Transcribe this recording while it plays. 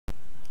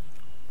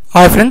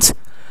Hi friends,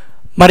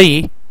 మరి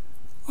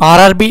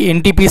RRB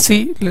NTPC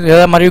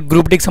లేదా మరియు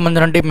గ్రూప్ డికి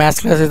సంబంధించిన మ్యాథ్స్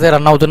క్లాస్ అయితే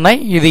రన్ అవుతున్నాయి.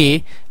 ఇది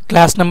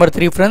క్లాస్ నెంబర్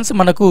 3 ఫ్రెండ్స్.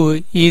 మనకు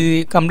ఇది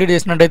కంప్లీట్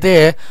చేసినట్టయితే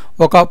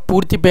ఒక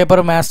పూర్తి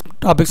పేపర్ మ్యాథ్స్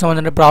టాపిక్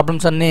సంబంధించిన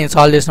ప్రాబ్లమ్స్ అన్ని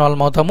సాల్వ్ చేసిన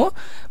వాళ్ళం అవుతాము.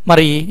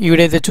 మరి ఈ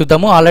వీడియో అయితే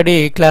చూద్దాము. ఆల్రెడీ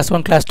క్లాస్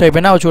 1 క్లాస్ 2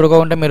 అయిపోయినా అవి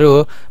చూడకుండా మీరు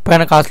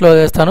పైన కాస్ట్లో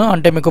వేస్తాను,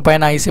 అంటే మీకు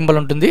పైన ఐ సింబల్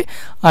ఉంటుంది.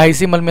 ఆ ఐ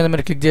సింబల్ మీద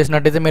మీరు క్లిక్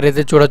చేసినట్టయితే మీరు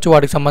అయితే చూడొచ్చు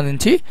వాటికి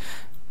సంబంధించి.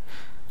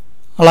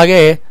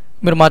 అలాగే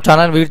మీరు మా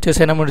ఛానల్ విజిట్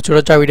చేసైనా మీరు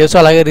చూడొచ్చు ఆ వీడియోస్.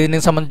 అలాగే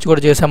రీజనింగ్ సంబంధించి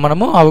కూడా చేసాం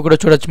మనము, అవి కూడా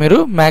చూడొచ్చు మీరు.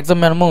 మ్యాక్సిమం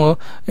మనము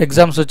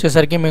ఎగ్జామ్స్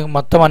వచ్చేసరికి మీకు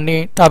మొత్తం అన్ని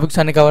టాపిక్స్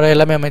అన్ని కవర్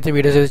అయ్యేలా మేమైతే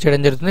వీడియోస్ అయితే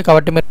చేయడం జరుగుతుంది.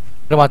 కాబట్టి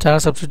మీరు మా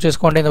ఛానల్ సబ్స్క్రైబ్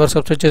చేసుకోండి, ఇంతవరకు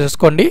సబ్స్క్రైబ్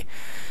చేసేసుకోండి.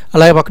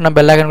 అలాగే పక్కన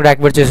బెల్ ఐకాన్ కూడా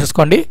యాక్టివేట్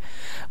చేసేసుకోండి.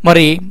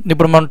 మరి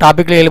ఇప్పుడు మనం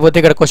టాపిక్లో వెళ్ళిపోతే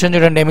ఇక్కడ క్వశ్చన్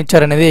చూడండి ఏమి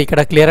ఇచ్చారనేది. ఇక్కడ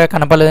క్లియర్గా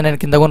కనపడలేదు, నేను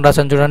కింద కూడా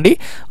రాసాను చూడండి.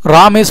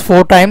 Ram is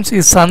 4 times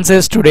his son's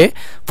age today.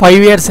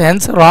 5 years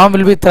hence Ram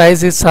will be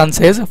thrice his son's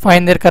age.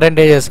 Find their current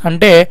ages.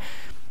 అంటే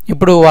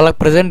ఇప్పుడు వాళ్ళకి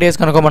ప్రజెంట్ ఏజ్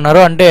కనుక్కోమన్నారు.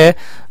 అంటే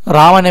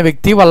రామ్ అనే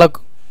వ్యక్తి వాళ్ళకు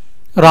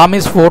Ram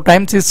is 4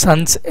 times his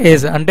son's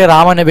age. అంటే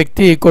రామ్ అనే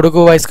వ్యక్తి కొడుకు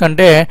వయసు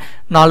కంటే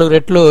 4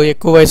 రెట్లు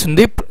ఎక్కువ వయసు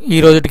ఉంది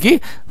ఈ రోజుకి.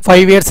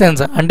 5 years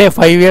hence అంటే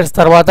 5 years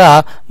తర్వాత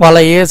వాళ్ళ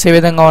ఏజ్ ఏ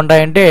విధంగా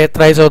ఉంటాయంటే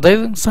థ్రైస్ అవుతాయి.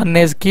 సన్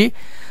ఏజ్కి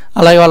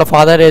అలాగే వాళ్ళ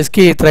ఫాదర్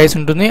ఏజ్కి థ్రైస్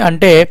ఉంటుంది.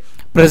 అంటే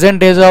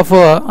ప్రజెంట్ ఏజ్ ఆఫ్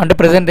అంటే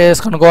ప్రజెంట్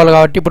ఏజ్ కనుక్కోవాలి.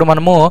 కాబట్టి ఇప్పుడు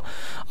మనము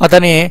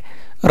అతని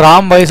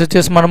రామ్ వయసు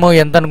వచ్చేసి మనము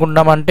ఎంత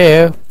అనుకుంటామంటే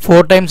 4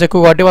 times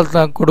ఎక్కువ, కాబట్టి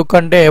వాళ్ళ కొడుకు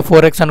అంటే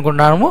 4x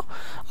అనుకుంటున్నాము.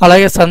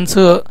 అలాగే సన్స్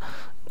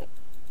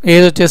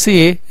ఏజ్ వచ్చేసి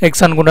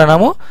x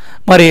అనుకుంటున్నాము.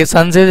 మరి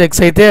సన్స్ ఏజ్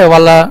x అయితే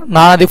వాళ్ళ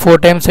నాది 4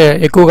 times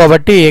ఎక్కువ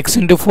కాబట్టి x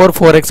 × 4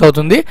 4x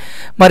అవుతుంది.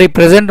 మరి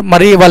ప్రజెంట్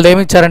మరి వాళ్ళు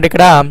ఏమి ఇచ్చారంటే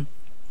ఇక్కడ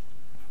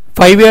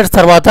 5 years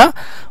తర్వాత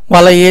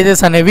వాళ్ళ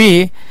ఏజెస్ అనేవి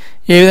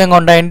ఏ విధంగా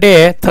ఉంటాయంటే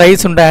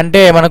థ్రైస్ ఉంటాయి.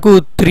 అంటే మనకు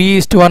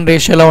 3:1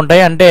 రేషియోలో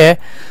ఉంటాయి. అంటే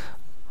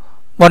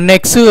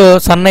 1x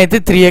సన్ అయితే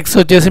 3x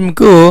వచ్చేసి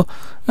మీకు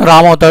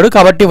రామ్ అవుతాడు.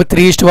 కాబట్టి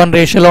 3:1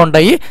 రేషియోలో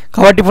ఉంటాయి.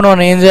 కాబట్టి ఇప్పుడు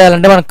మనం ఏం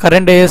చేయాలంటే మనకు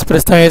కరెంట్ ఏజ్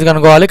ప్రస్తుతం ఏజ్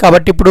కనుక్కోవాలి.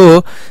 కాబట్టి ఇప్పుడు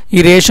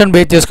ఈ రేషియోని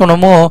బేస్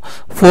చేసుకున్నాము.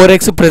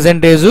 4x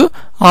present age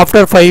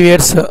after 5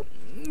 years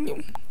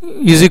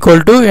is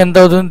equal to ఎంత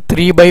అవుతుంది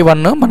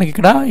 3/1. మనకి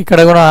ఇక్కడ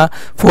కూడా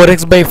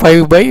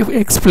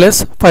 4x/5/x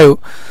 + 5.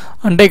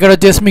 అంటే ఇక్కడ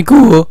వచ్చేసి మీకు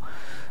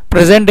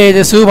ప్రజెంట్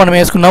ఏజెస్ మనం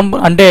వేసుకున్నాం.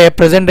 అంటే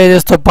ప్రజెంట్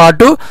ఏజెస్తో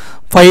పాటు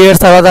 5 years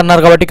తర్వాత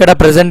అన్నారు కాబట్టి ఇక్కడ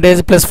present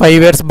age + 5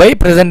 years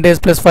present age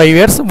 + 5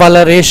 years వాళ్ళ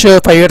రేషియో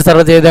 5 years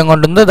తర్వాత ఏ విధంగా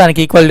ఉంటుందో దానికి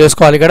ఈక్వల్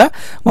చేసుకోవాలి. ఇక్కడ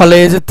వాళ్ళ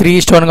ఏజ్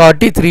 3:1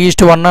 కాబట్టి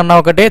 3:1 అన్న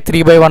ఒకటే,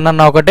 3/1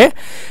 అన్న ఒకటే.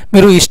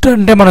 మీరు ఇస్ట్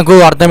అంటే మనకు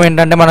అర్థం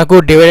ఏంటంటే మనకు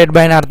డివైడెడ్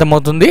బై అని అర్థం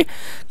అవుతుంది.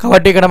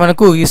 కాబట్టి ఇక్కడ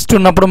మనకు ఇస్ట్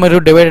ఉన్నప్పుడు మీరు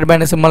డివైడెడ్ బై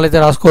అనే సింబల్ అయితే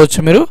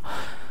రాసుకోవచ్చు మీరు.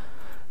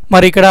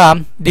 మరి ఇక్కడ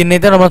దీన్ని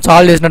అయితే మనం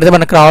సాల్వ్ చేసినట్టయితే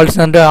మనకు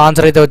రావాల్సిన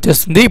ఆన్సర్ అయితే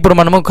వచ్చేస్తుంది. ఇప్పుడు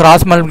మనము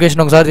క్రాస్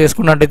మల్టిప్లికేషన్ ఒకసారి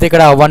చేసుకున్నట్టయితే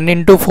ఇక్కడ 1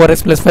 ×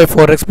 4x + 5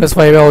 4x +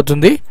 5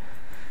 అవుతుంది.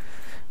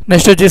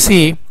 నెక్స్ట్ వచ్చేసి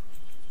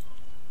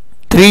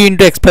 3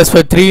 × x +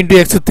 5 3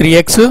 × x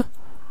 3x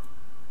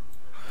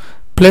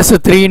ప్లస్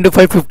 3 ×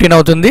 5 15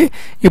 అవుతుంది.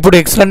 ఇప్పుడు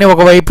ఎక్స్లన్నీ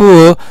ఒకవైపు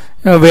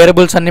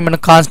వేరియబుల్స్ అన్ని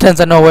మనకు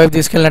కాన్స్టెంట్స్ అన్ని ఒకవైపు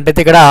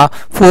తీసుకెళ్ళినట్టయితే ఇక్కడ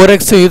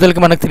 4x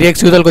యూతలకి మనకు 3x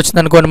యూతలకి వచ్చింది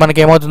అనుకోండి, మనకి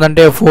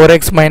ఏమవుతుందంటే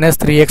 4x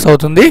 - 3x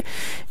అవుతుంది.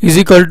 ఈజ్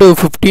ఈక్వల్ టు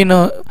 15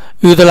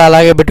 యూతలు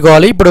అలాగే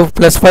పెట్టుకోవాలి. ఇప్పుడు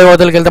 +5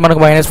 అవతలకి వెళ్తే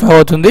మనకు -5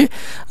 అవుతుంది.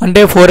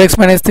 అంటే 4x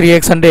 -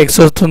 3x అంటే x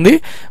వస్తుంది.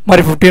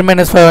 మరి 15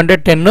 - 5 అంటే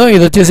 10.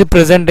 ఇది వచ్చేసి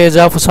ప్రజెంట్ ఏజ్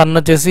ఆఫ్ సన్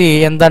వచ్చేసి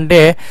ఎంత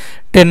అంటే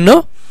 10.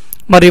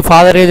 మరి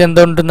ఫాదర్ ఏజ్ ఎంత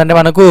ఉంటుందంటే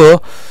మనకు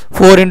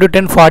 4 ×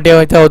 10 40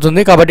 అయితే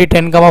అవుతుంది. కాబట్టి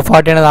 10,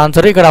 40 అనేది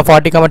ఆన్సర్. ఇక్కడ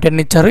 40, 10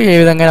 ఇచ్చారు. ఏ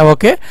విధంగా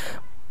ఓకే.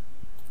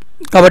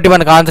 కాబట్టి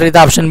మనకు ఆన్సర్ అయితే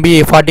ఆప్షన్ బి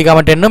 40,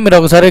 10. మీరు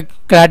ఒకసారి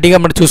క్లారిటీగా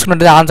మీరు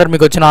చూసుకున్నట్టయితే ఆన్సర్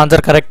మీకు వచ్చిన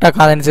ఆన్సర్ కరెక్టా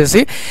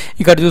కాదనేసి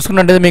ఇక్కడ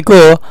చూసుకున్నట్టయితే మీకు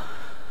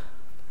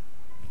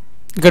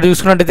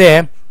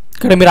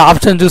ఇక్కడ మీరు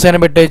ఆప్షన్ చూసైనా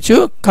పెట్టచ్చు.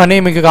 కానీ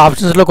మీకు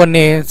ఆప్షన్స్లో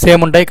కొన్ని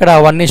సేమ్ ఉంటాయి. ఇక్కడ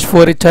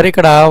 1:4 ఇచ్చారు,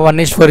 ఇక్కడ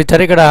 1:4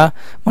 ఇచ్చారు, ఇక్కడ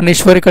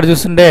 1:4. ఇక్కడ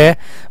చూస్తుంటే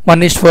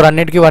 1:4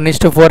 అన్నిటికీ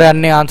 1:4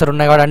 అన్ని ఆన్సర్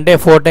ఉన్నాయి కాబట్టి అంటే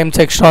 4 times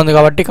ఎక్స్ట్రా ఉంది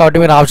కాబట్టి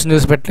మీరు ఆప్షన్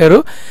చూసి పెట్టలేరు.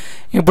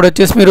 ఇప్పుడు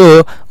వచ్చేసి మీరు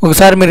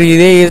ఒకసారి మీరు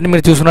ఇదే ఏజ్ని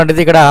మీరు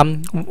చూసుకున్నట్టయితే ఇక్కడ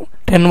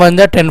 10 1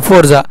 10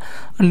 4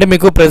 అంటే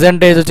మీకు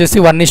ప్రజెంట్ ఏజ్ వచ్చేసి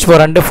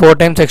 1:4 అంటే 4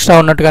 times ఎక్స్ట్రా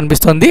ఉన్నట్టు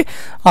కనిపిస్తుంది.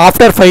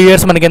 ఆఫ్టర్ 5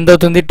 years మనకి ఎంత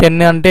అవుతుంది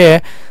 10 అంటే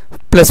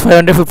 +5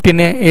 అంటే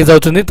 15 ఏజ్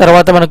అవుతుంది.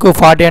 తర్వాత మనకు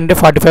 40 అంటే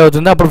 45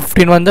 అవుతుంది. అప్పుడు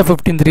 15 1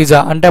 15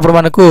 3 అంటే అప్పుడు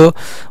మనకు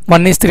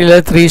 1:3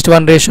 లేదా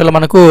 3:1 రేషియోలో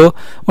మనకు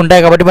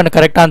ఉంటాయి. కాబట్టి మనకు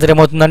కరెక్ట్ ఆన్సర్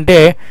ఏమవుతుందంటే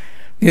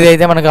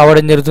ఇదైతే మనకు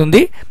అవ్వడం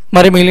జరుగుతుంది.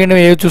 మరి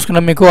మిగిలినవి ఏవి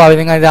చూసుకున్నాం మీకు ఆ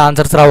విధంగా అయితే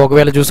ఆన్సర్స్ రావు.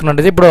 ఒకవేళ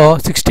చూసుకున్నట్టయితే ఇప్పుడు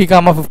 60,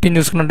 15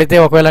 చూసుకున్నట్టయితే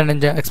ఒకవేళ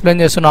నేను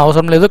ఎక్స్ప్లెయిన్ చేస్తున్నా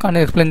అవసరం లేదు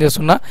కానీ ఎక్స్ప్లెయిన్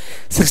చేస్తున్నా.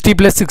 60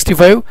 +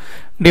 65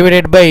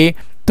 /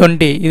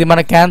 20 ఇది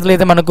మనకు క్యాన్సిల్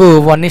అయితే మనకు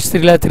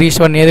 1:3 లేదా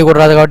 3:1 ఏది కూడా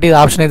రాదు కాబట్టి ఇది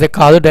ఆప్షన్ అయితే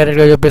కాదు,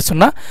 డైరెక్ట్గా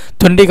చెప్పేస్తున్నా.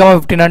 20,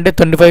 15 అంటే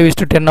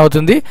 25:10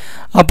 అవుతుంది.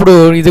 అప్పుడు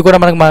ఇది కూడా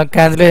మనకు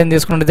క్యాన్సిలేషన్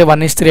చేసుకున్నట్టయితే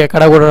 1:3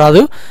 ఎక్కడ కూడా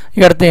రాదు.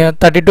 ఇక్కడ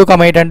 32,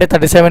 8 అంటే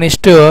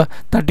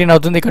 37:13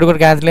 అవుతుంది. ఇక్కడ కూడా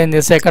క్యాన్సిలేషన్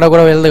చేస్తే ఎక్కడ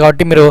కూడా వెళ్ళదు.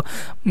 కాబట్టి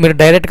మీరు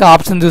డైరెక్ట్గా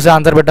ఆప్షన్ చూసి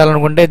ఆన్సర్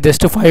పెట్టాలనుకుంటే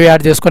జస్ట్ 5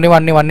 యాడ్ చేసుకొని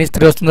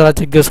 1:3 వస్తుందో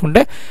చెక్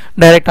చేసుకుంటే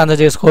డైరెక్ట్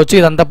ఆన్సర్ చేసుకోవచ్చు.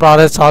 ఇదంతా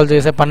ప్రాసెస్ సాల్వ్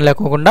చేసే పని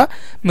లేకుండా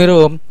మీరు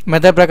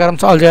మెథడ్ ప్రకారం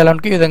సాల్వ్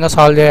చేయాలంటే ఈ విధంగా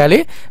సాల్వ్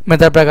చేయాలి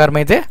మెథడ్ ప్రకారం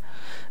అయితే.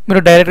 మీరు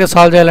డైరెక్ట్గా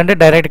సాల్వ్ చేయాలంటే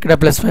డైరెక్ట్ ఇక్కడ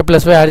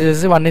 +5 యాడ్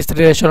చేసి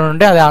 1:3 రేషియోలో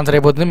ఉంటే అది ఆన్సర్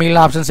అయిపోతుంది. మిగిలిన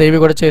ఆప్షన్స్ ఏవి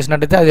కూడా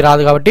చేసినట్టయితే అది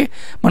రాదు కాబట్టి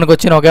మనకు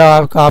వచ్చిన ఒకే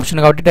ఆప్షన్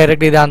కాబట్టి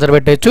డైరెక్ట్ ఇది ఆన్సర్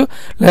పెట్టేయచ్చు,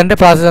 లేదంటే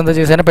ప్రాసెస్ అంతా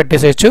చేసైనా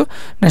పెట్టేసేయచ్చు.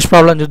 నెక్స్ట్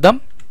ప్రాబ్లం చూద్దాం.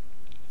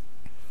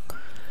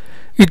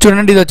 ఇది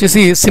చూడండి, ఇది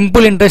వచ్చేసి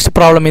సింపుల్ ఇంట్రెస్ట్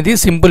ప్రాబ్లం. ఇది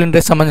సింపుల్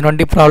ఇంట్రెస్ట్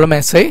సంబంధించినటువంటి ప్రాబ్లం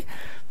ఎస్ఐ.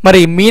 మరి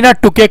Meena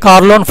took a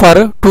car loan for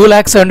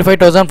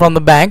 2,75,000 from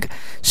the bank.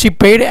 She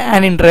paid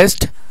an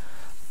interest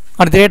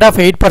at the rate of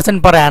 8%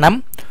 per annum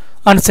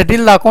and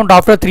settled the account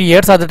after 3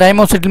 years. At the time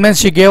of settlement,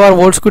 she gave her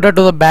old scooter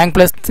to the bank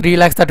plus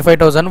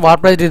 3,35,000. What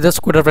price is the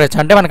scooter price?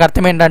 అంటే మనకు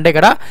అర్థం ఏంటంటే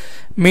ఇక్కడ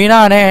మీనా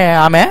అనే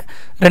ఆమె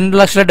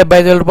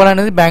 2,75,000 రూపాయలు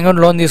అనేది bank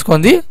నుండి లోన్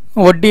తీసుకుంది.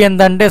 వడ్డీ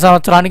ఎంత అంటే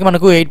సంవత్సరానికి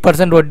మనకు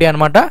 8% వడ్డీ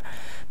అనమాట.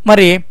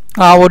 మరి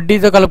ఆ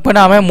వడ్డీతో కలుపుకొని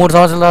ఆమె 3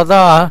 సంవత్సరాల తర్వాత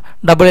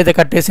డబ్బులు అయితే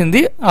కట్టేసింది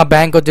ఆ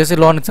బ్యాంక్ వచ్చేసి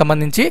లోన్కి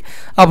సంబంధించి.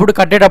 అప్పుడు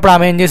కట్టేటప్పుడు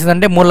ఆమె ఏం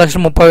చేసిందంటే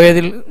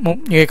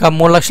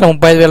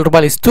 3,35,000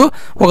 రూపాయలు ఇస్తూ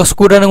ఒక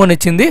స్కూటర్ని కూడా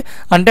ఇచ్చింది.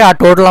 అంటే ఆ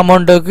టోటల్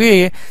అమౌంట్కి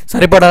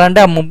సరిపడాలంటే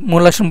ఆ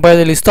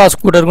 3,35,000 ఇస్తూ ఆ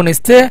స్కూటర్ కూడా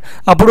ఇస్తే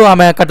అప్పుడు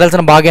ఆమె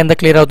కట్టాల్సిన బాగా ఎంత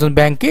క్లియర్ అవుతుంది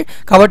బ్యాంక్కి.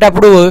 కాబట్టి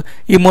అప్పుడు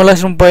ఈ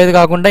 3,35,000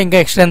 కాకుండా ఇంకా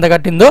ఎక్స్ట్రా ఎంత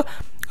కట్టిందో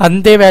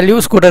అంతే వాల్యూ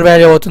స్కూటర్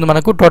వాల్యూ అవుతుంది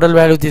మనకు, టోటల్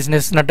వాల్యూ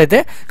తీసినట్టయితే.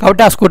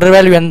 కాబట్టి ఆ స్కూటర్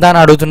వాల్యూ ఎంత అని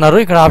అడుగుతున్నారు.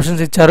 ఇక్కడ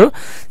ఆప్షన్స్ ఇచ్చారు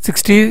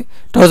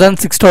 60,000,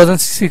 6,000,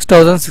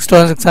 6,000,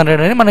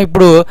 6,600 అని. మనం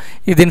ఇప్పుడు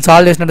దీన్ని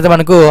సాల్వ్ చేసినట్టయితే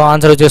మనకు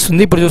ఆన్సర్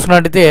వచ్చేస్తుంది. ఇప్పుడు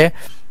చూసుకున్నట్టయితే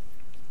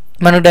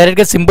మనం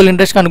డైరెక్ట్గా సింపుల్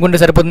ఇంట్రెస్ట్ కనుక్కుంటే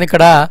సరిపోతుంది.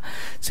 ఇక్కడ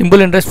సింపుల్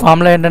ఇంట్రెస్ట్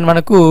ఫార్ములా ఏంటంటే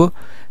మనకు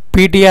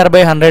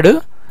PTR/100.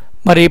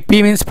 మరి P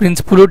means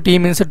principal, T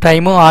means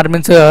time, R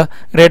means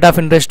rate of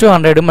interest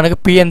 100. మనకు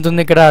P ఎంత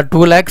ఉంది ఇక్కడ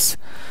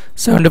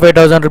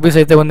 2,75,000 రూపీస్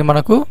అయితే ఉంది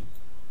మనకు.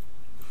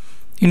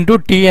 ఇంటూ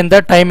T ఎంత,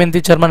 టైం ఎంత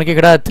ఇచ్చారు మనకి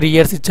ఇక్కడ 3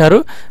 years ఇచ్చారు.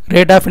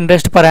 Rate of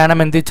interest per annum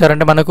ఎంత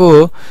ఇచ్చారంటే మనకు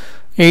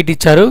 8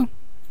 ఇచ్చారు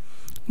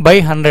బై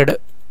 100.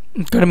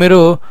 ఇక్కడ మీరు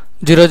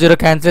 0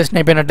 క్యాన్సిలేషన్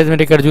అయిపోయినట్టయితే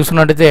మీరు ఇక్కడ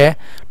చూసుకున్నట్టయితే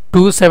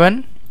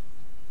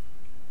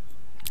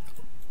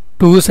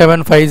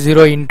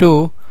 2750 ఇంటూ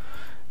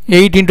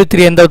 8 ఇంటూ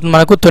 3 ఎంత అవుతుంది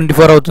మనకు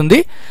 24 అవుతుంది.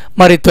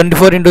 మరి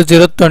 24 ఇంటూ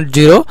 0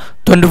 20,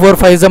 24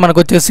 5 మనకు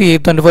వచ్చేసి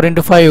 24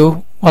 ఇంటూ 5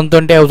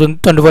 120 అవుతుంది.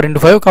 24 ఇంటూ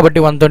 5 కాబట్టి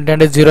 120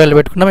 అంటే 0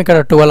 పెట్టుకున్నాం, ఇక్కడ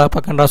 12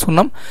 పక్కన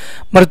రాసుకున్నాం.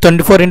 మరి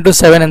 24 ఇంటూ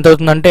 7 ఎంత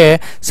అవుతుందంటే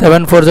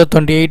 7 4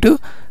 28,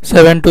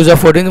 7 2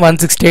 14,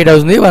 168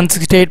 అవుతుంది.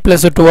 168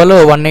 ప్లస్ 12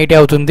 180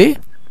 అవుతుంది.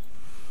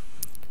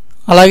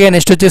 అలాగే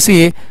నెక్స్ట్ వచ్చేసి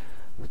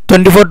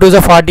 24 2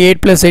 48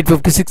 ప్లస్ 8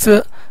 56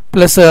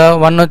 ప్లస్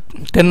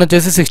 10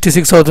 వచ్చేసి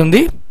 66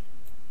 అవుతుంది.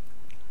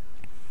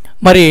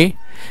 మరి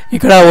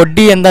ఇక్కడ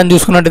వడ్డీ ఎంత అని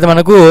చూసుకున్నట్టయితే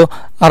మనకు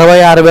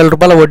 66,000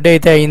 రూపాయల వడ్డీ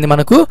అయితే అయింది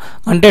మనకు.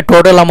 అంటే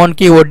టోటల్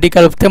అమౌంట్కి వడ్డీ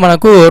కలిపితే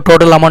మనకు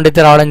టోటల్ అమౌంట్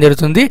అయితే రావడం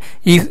జరుగుతుంది.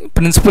 ఈ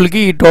ప్రిన్సిపల్కి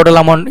ఈ టోటల్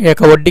అమౌంట్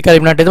యొక్క వడ్డీ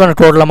కలిపినట్టయితే మనకు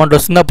టోటల్ అమౌంట్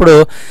వస్తుంది. అప్పుడు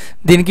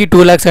దీనికి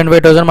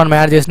 2,75,000 మనం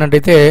యాడ్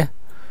చేసినట్టయితే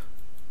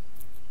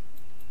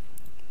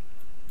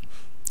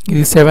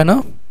ఇది 7,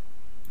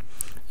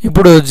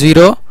 ఇప్పుడు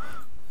 0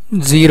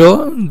 0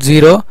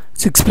 0,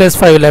 6 ప్లస్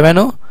 5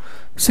 11,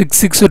 6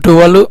 6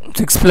 12,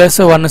 6 ప్లస్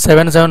 1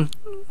 7 7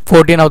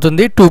 14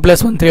 అవుతుంది. 2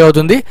 ప్లస్ 1 3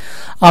 అవుతుంది.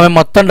 ఆమె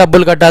మొత్తం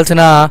డబ్బులు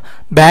కట్టాల్సిన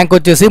బ్యాంక్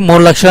వచ్చేసి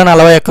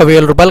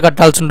 3,41,000 రూపాయలు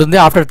కట్టాల్సి ఉంటుంది.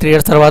 ఆఫ్టర్ 3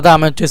 years తర్వాత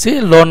ఆమె వచ్చేసి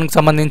లోన్కి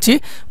సంబంధించి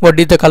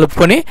వడ్డీతో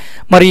కలుపుకొని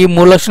మరి ఈ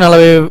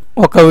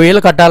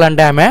 3,41,000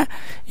 కట్టాలంటే ఆమె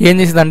ఏం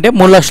చేసిందంటే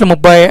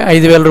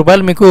 3,35,000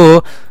 రూపాయలు మీకు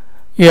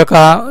ఈ యొక్క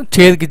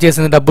చేతికి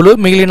ఇచ్చేసింది డబ్బులు.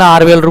 మిగిలిన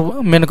 6,000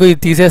 రూపాయలు మనకు ఇది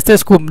తీసేస్తే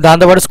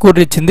దాంతోపాటు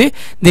స్కూటర్ ఇచ్చింది.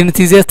 దీన్ని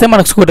తీసేస్తే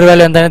మనకు స్కూటర్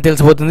వాల్యూ ఎంత అనేది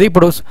తెలిసిపోతుంది.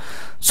 ఇప్పుడు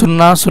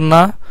 0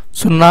 0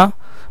 0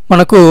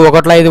 మనకు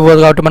 1లో 5 పోదు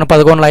కాబట్టి మనకు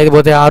 11లో 5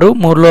 పోతే 6,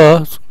 3లో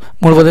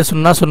 3 పోతే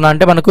 0 0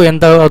 అంటే మనకు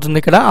ఎంత అవుతుంది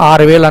ఇక్కడ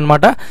 6,000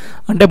 అనమాట.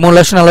 అంటే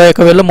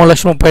 3,41,000,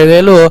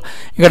 3,35,000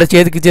 ఇక్కడ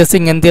చేతికి ఇచ్చేస్తే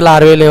ఇంకెంత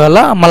 6,000 వల్ల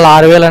మళ్ళీ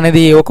 6,000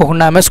 అనేది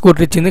ఒక్కొక్కకుండా ఆమె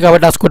స్కూటర్ ఇచ్చింది.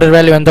 కాబట్టి ఆ స్కూటర్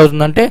వాల్యూ ఎంత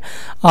అవుతుందంటే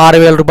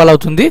 6,000 రూపాయలు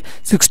అవుతుంది.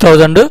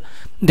 6,000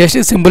 జస్ట్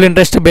సింపుల్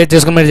ఇంట్రెస్ట్ బేస్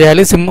చేసుకుని మీరు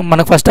చేయాలి.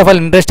 మనకు ఫస్ట్ ఆఫ్ ఆల్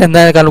ఇంట్రెస్ట్ ఎంత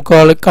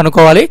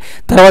కనుక్కోవాలి.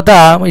 తర్వాత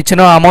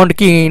ఇచ్చిన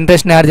అమౌంట్కి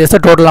ఇంట్రెస్ట్ని యాడ్ చేస్తే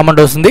టోటల్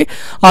అమౌంట్ వస్తుంది.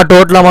 ఆ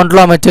టోటల్ అమౌంట్లో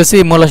ఆమె వచ్చేసి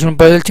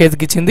 3,30,000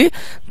 చేతికి ఇచ్చింది.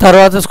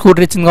 తర్వాత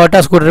స్కూటర్ ఇచ్చింది కాబట్టి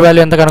ఆ స్కూటర్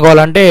వాల్యూ ఎంత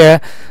కనుక్కోవాలంటే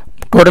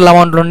టోటల్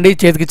అమౌంట్ నుండి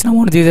చేతికి ఇచ్చిన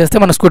అమౌంట్ తీసేస్తే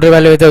మన స్కూటర్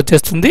వాల్యూ అయితే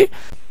వచ్చేస్తుంది.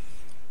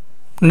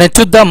 నెక్స్ట్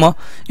చూద్దాము.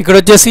 ఇక్కడ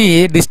వచ్చేసి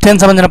డిస్టెన్స్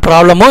సంబంధించిన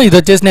ప్రాబ్లము. ఇది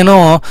వచ్చేసి నేను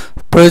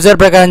ప్రొసీజర్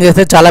ప్రకారం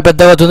చేస్తే చాలా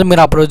పెద్దగా అవుతుంది,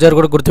 మీరు ఆ ప్రొసీజర్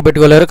కూడా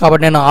గుర్తుపెట్టుకోలేరు.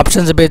 కాబట్టి నేను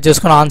ఆప్షన్స్ బేస్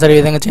చేసుకుని ఆన్సర్ ఏ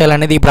విధంగా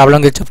చేయాలనేది ఈ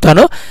ప్రాబ్లంకి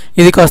చెప్తాను.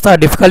 ఇది కాస్త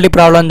డిఫికల్టీ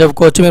ప్రాబ్లం అని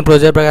చెప్పుకోవచ్చు. మీరు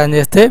ప్రొసీజర్ ప్రకారం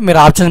చేస్తే మీరు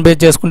ఆప్షన్స్ బేస్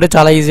చేసుకుంటే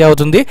చాలా ఈజీ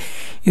అవుతుంది.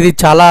 ఇది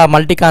చాలా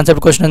మల్టీ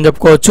కాన్సెప్ట్ క్వశ్చన్ అని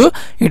చెప్పుకోవచ్చు.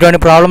 ఇటువంటి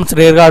ప్రాబ్లమ్స్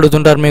రేర్గా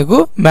అడుగుతుంటారు. మీకు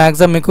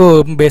మ్యాక్సిమం మీకు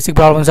బేసిక్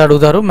ప్రాబ్లమ్స్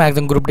అడుగుతారు.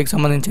 మ్యాక్సిమం గ్రూప్ డీకి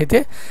సంబంధించి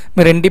అయితే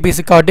మీరు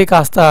ఎన్టీపీసీ కాబట్టి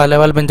కాస్త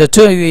లెవెల్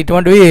పెంచవచ్చు. ఇది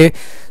ఇటువంటివి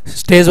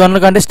స్టేజ్ 1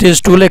 కంటే స్టేజ్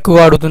 2లో ఎక్కువ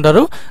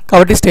అడుగుతుంటారు.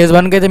 కాబట్టి స్టేజ్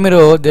 1కి అయితే మీరు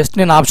జస్ట్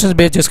నేను ఆప్షన్స్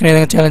బేస్ చేసుకునే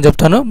విధంగా చేయాలని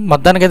చెప్తాను.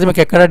 మొత్తానికి అయితే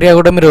మీకు ఎక్కడ అడిగా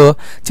కూడా మీరు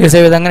చేసే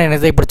విధంగా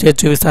నేనైతే ఇప్పుడు చేసి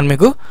చూపిస్తాను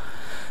మీకు.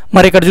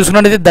 మరి ఇక్కడ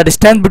చూసుకున్నట్టయితే the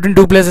distance between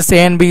 2 places A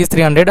and B is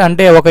 300.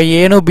 అంటే ఒక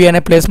A B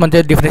అనే ప్లేస్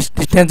మధ్య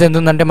డిస్టెన్స్ ఎంత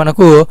ఉందంటే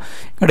మనకు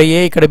ఇక్కడ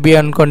A ఇక్కడ B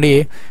అనుకోండి.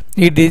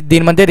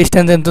 దీని మధ్య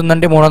డిస్టెన్స్ ఎంత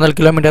ఉందంటే 300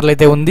 కిలోమీటర్లు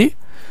అయితే ఉంది.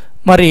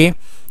 మరి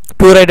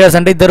టూ రైడర్స్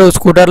అంటే ఇద్దరు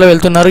స్కూటర్లో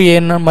వెళ్తున్నారు, ఏ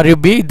మరియు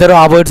బి ఇద్దరు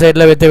ఆపోజిట్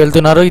సైడ్లో అయితే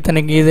వెళ్తున్నారు.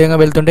 ఇతనికి ఈ విధంగా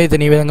వెళ్తుంటే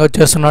ఇతను ఈ విధంగా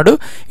వచ్చేస్తున్నాడు.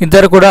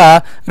 ఇద్దరు కూడా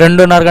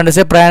 2.5 గంటల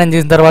సేపు ప్రయాణం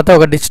చేసిన తర్వాత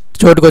ఒక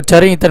చోటుకు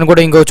వచ్చారు. ఇతను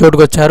కూడా ఇంకో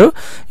చోటుకు వచ్చారు.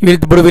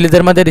 ఇప్పుడు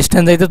వీళ్ళిద్దరి మధ్య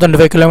డిస్టెన్స్ అయితే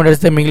 25 కిలోమీటర్స్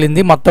అయితే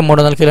మిగిలింది, మొత్తం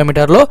 300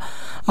 కిలోమీటర్లు.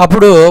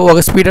 అప్పుడు ఒక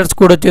స్పీడర్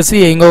స్కూటర్ వచ్చేసి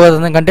ఇంకొక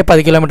కంటే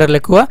 10 కిలోమీటర్లు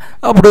ఎక్కువ.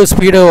 అప్పుడు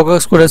స్పీడ్ ఒక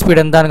స్కూటర్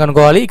స్పీడ్ ఎంత అని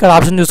కనుక్కోవాలి. ఇక్కడ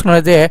ఆప్షన్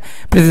చూసుకున్నట్లయితే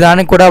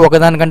ప్రతిదానికి కూడా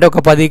ఒకదానికంటే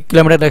ఒక 10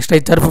 కిలోమీటర్లు ఎక్స్ట్రా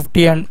ఇచ్చారు.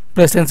 50 అండ్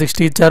ప్లస్ 10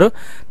 60 ఇచ్చారు,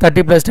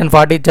 30 ప్లస్ 10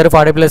 40 ఇచ్చారు,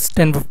 40 ప్లస్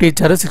 10 50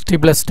 ఇచ్చారు, 60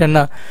 ప్లస్ 10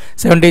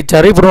 70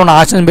 ఇచ్చారు. ఇప్పుడు మనం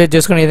ఆప్షన్ బేస్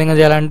చేసుకుని ఏ విధంగా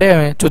చేయాలంటే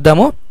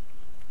చూద్దాము.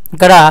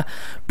 ఇక్కడ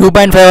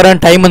 2.5 అని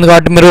టైం ఉంది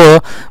కాబట్టి మీరు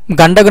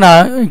గంటకు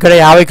ఇక్కడ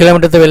 50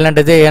 కిలోమీటర్తో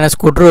వెళ్ళినట్టయితే ఏదైనా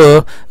స్కూటరు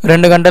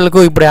 2 గంటలకు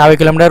ఇప్పుడు 50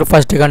 కిలోమీటర్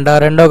ఫస్ట్ గంట,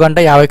 రెండో గంట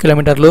 50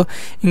 కిలోమీటర్లు,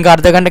 ఇంకా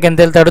అర్ధ గంటకి ఎంత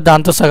వెళ్తాడు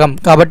దాంతో సగం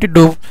కాబట్టి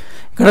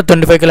ఇక్కడ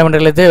 25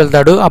 కిలోమీటర్లు అయితే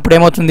వెళ్తాడు. అప్పుడు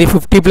ఏమవుతుంది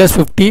 50 ప్లస్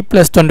 50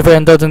 ప్లస్ 25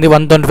 ఎంత అవుతుంది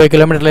 125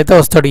 కిలోమీటర్లు అయితే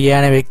వస్తాడు ఏ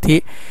అనే వ్యక్తి.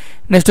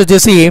 నెక్స్ట్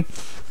వచ్చేసి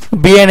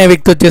బి అనే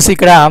వ్యక్తి వచ్చేసి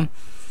ఇక్కడ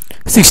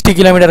 60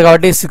 కిలోమీటర్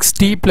కాబట్టి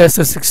 60 ప్లస్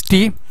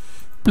 60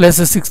 ప్లస్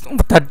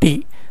 30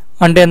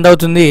 అంటే ఎంత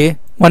అవుతుంది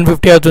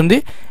 150 అవుతుంది.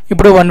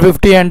 ఇప్పుడు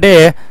 150 అంటే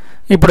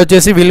ఇప్పుడు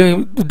వచ్చేసి వీళ్ళు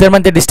ఇద్దరి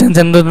మధ్య డిస్టెన్స్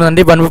ఎంత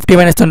ఉంటుందండి 150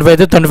 మైనస్ 25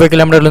 అయితే 25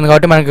 కిలోమీటర్లు ఉంది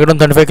కాబట్టి మనకి ఇక్కడ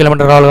 25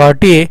 కిలోమీటర్ రావాలి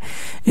కాబట్టి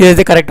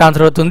ఇదైతే కరెక్ట్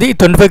ఆన్సర్ అవుతుంది.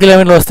 25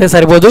 కిలోమీటర్లు వస్తే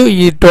సరిపోదు,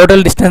 ఈ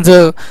టోటల్ డిస్టెన్స్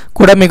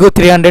కూడా మీకు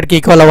 300కి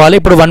ఈక్వల్ అవ్వాలి.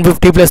 ఇప్పుడు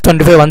 150 ప్లస్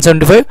 25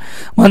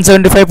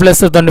 175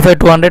 ప్లస్ 25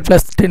 200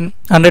 ప్లస్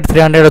 100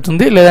 300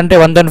 అవుతుంది. లేదంటే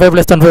 125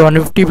 ప్లస్ 25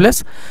 150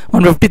 ప్లస్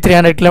 150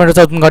 300 కిలోమీటర్స్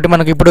అవుతుంది కాబట్టి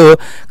మనకి ఇప్పుడు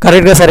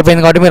కరెక్ట్గా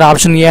సరిపోయింది కాబట్టి మీరు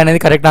ఆప్షన్ ఏ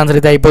అనేది కరెక్ట్ ఆన్సర్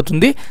అయితే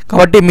అయిపోతుంది.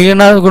 కాబట్టి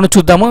మిగిలిన కూడా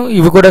చూద్దాము,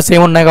 ఇవి కూడా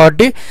సేమ్ ఉన్నాయి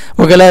కాబట్టి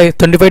ఒకవేళ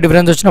 25 డిఫరెన్స్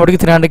వచ్చినప్పటికి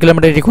 300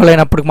 కిలోమీటర్ ఈక్వల్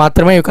అయినప్పటికి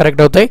మాత్రమే ఇవి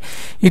కరెక్ట్ అవుతాయి.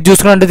 ఇది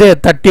చూసుకున్నట్టయితే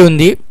 30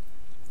 ఉంది,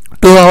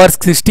 2 అవర్స్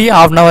 60,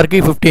 హాఫ్ అన్ అవర్కి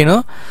 15,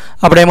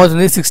 అప్పుడు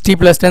ఏమవుతుంది 60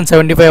 ప్లస్ 10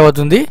 75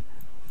 అవుతుంది.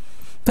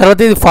 తర్వాత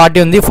ఇది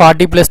 40 ఉంది,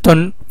 40 ప్లస్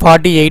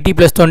 40 80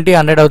 ప్లస్ 20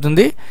 100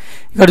 అవుతుంది.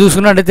 ఇక్కడ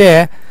చూసుకున్నట్టయితే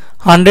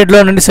 100లో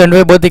నుండి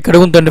 75 పోతే ఇక్కడ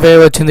 25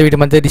 వచ్చింది వీటి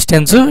మధ్య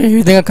డిస్టెన్స్. ఈ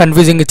విధంగా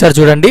కన్ఫ్యూజింగ్ ఇచ్చారు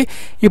చూడండి.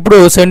 ఇప్పుడు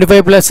 75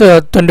 ప్లస్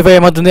 25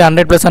 ఏమవుతుంది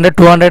 100 ప్లస్ 100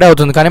 200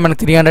 అవుతుంది, కానీ మనకి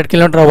 300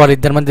 కిలోమీటర్ అవ్వాలి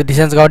ఇద్దరి మధ్య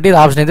డిస్టెన్స్ కాబట్టి ఇది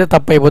ఆప్షన్ అయితే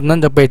తప్పు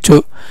అయిపోతుందని చెప్పచ్చు.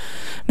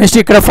 నెక్స్ట్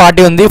ఇక్కడ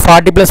 40 ఉంది,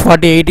 40 ప్లస్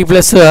 40 80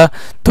 ప్లస్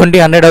 20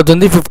 100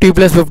 అవుతుంది, 50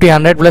 ప్లస్ 50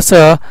 100 ప్లస్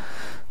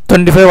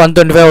 25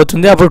 125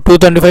 అవుతుంది. అప్పుడు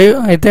 225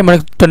 అయితే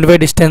మనకి 25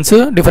 డిస్టెన్స్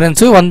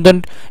డిఫరెన్స్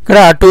 120. ఇక్కడ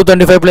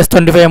 225 ప్లస్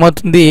 25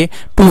 ఏమవుతుంది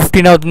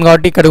 215 అవుతుంది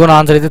కాబట్టి ఇక్కడ కూడా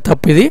ఆన్సర్ అయితే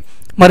తప్పు ఇది.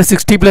 మరి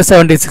 60 ప్లస్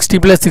 70 60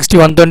 ప్లస్ 60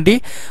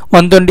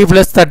 120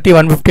 ప్లస్ 30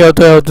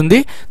 150 అవుతుంది.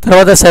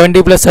 తర్వాత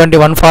 70 ప్లస్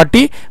 70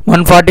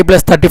 140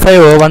 ప్లస్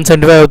 35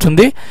 175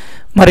 అవుతుంది.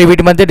 మరి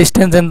వీటి మధ్య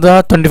డిస్టెన్స్ ఎంత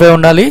 25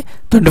 ఉండాలి,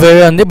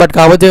 25 ఉంది. బట్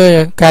కాకపోతే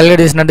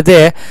క్యాలిక్యులేట్ చేసినట్టయితే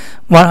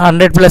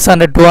 100 ప్లస్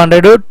 100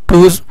 200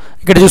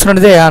 ఇక్కడ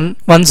చూసినట్టయితే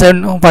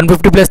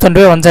 150 ప్లస్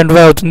 25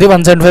 175 అవుతుంది.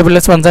 175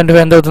 ప్లస్ 175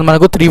 ఎంత అవుతుంది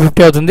మనకు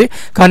 350 అవుతుంది,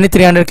 కానీ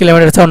 300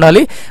 కిలోమీటర్స్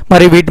ఉండాలి.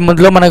 మరి వీటి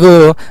మధ్యలో మనకు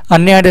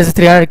అన్ని యాడ్ చేసి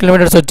 300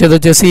 కిలోమీటర్స్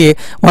వచ్చేసి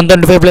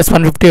 125 ప్లస్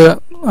 150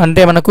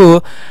 అంటే మనకు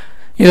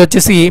ఇది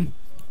వచ్చేసి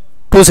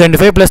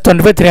 275 ప్లస్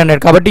 25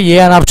 300 కాబట్టి ఏ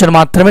అనే ఆప్షన్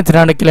మాత్రమే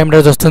 300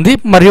 కిలోమీటర్స్ వస్తుంది,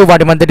 మరియు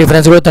వాటి మధ్య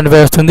డిఫరెన్స్ కూడా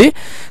 25 వస్తుంది.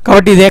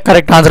 కాబట్టి ఇదే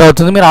కరెక్ట్ ఆన్సర్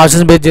అవుతుంది. మీరు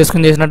ఆప్షన్ బేస్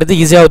చేసుకుని చేసినట్టయితే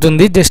ఈజీ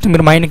అవుతుంది, జస్ట్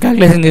మీరు మైండ్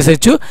క్యాలిక్యులేషన్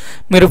చేసేయచ్చు.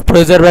 మీరు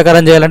ప్రొసీజర్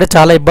ప్రకారం చేయాలంటే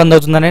చాలా ఇబ్బంది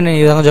అవుతుందని నేను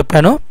ఈ విధంగా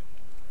చెప్పాను.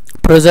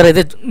 ప్రొసీజర్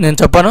అయితే నేను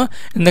చెప్పాను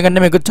ఎందుకంటే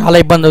మీకు చాలా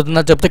ఇబ్బంది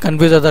అవుతుందని చెప్తే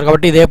కన్ఫ్యూజ్ అవుతారు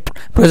కాబట్టి ఇదే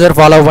ప్రొసీజర్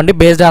ఫాలో అవ్వండి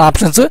బేస్డ్ ఆన్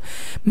ఆప్షన్స్.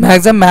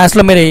 మ్యాక్సిమం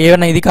మ్యాథ్స్లో మీరు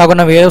ఏమైనా ఇది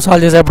కాకుండా వేరే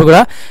సాల్వ్ చేసేటప్పుడు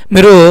కూడా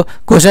మీరు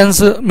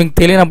క్వశ్చన్స్ మీకు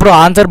తెలియనప్పుడు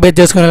ఆన్సర్ బేస్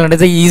చేసుకుని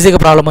వెళ్ళినట్టయితే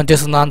ఈజీగా ప్రాబ్లం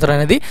వచ్చేస్తుంది ఆన్సర్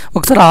అనేది.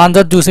 ఒకసారి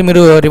ఆన్సర్ చూసి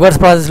మీరు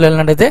రివర్స్ ప్రాసెస్లో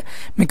వెళ్ళినట్టయితే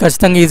మీకు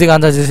ఖచ్చితంగా ఈజీగా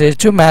ఆన్సర్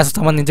చేసేయచ్చు మ్యాథ్స్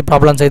సంబంధించి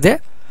ప్రాబ్లమ్స్ అయితే.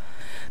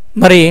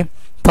 మరి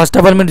ఫస్ట్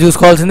ఆఫ్ ఆల్ మీరు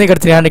చూసుకోవాల్సింది ఇక్కడ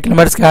 300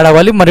 కిలోమీటర్స్కి యాడ్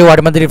అవ్వాలి, మరియు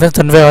వాటి మధ్య డిఫరెన్స్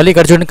 25 అవ్వాలి.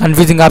 ఇక్కడ చూడండి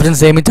కన్ఫ్యూజింగ్ ఆప్షన్స్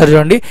ఏమి ఇచ్చారు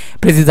చూడండి,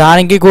 ప్రతి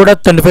దానికి కూడా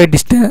 25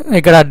 డిస్టెన్స్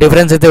ఇక్కడ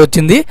డిఫరెన్స్ అయితే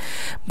వచ్చింది.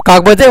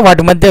 కాకపోతే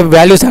వాటి మధ్య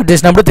వాల్యూస్ యాడ్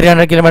చేసినప్పుడు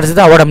 300 కిలోమీటర్స్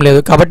అయితే అవ్వడం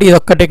లేదు. కాబట్టి ఇది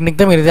ఒక్క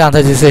టెక్నిక్తో మీరు ఇది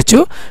ఆన్సర్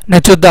చేసేయచ్చు.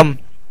 నేను చూద్దాం.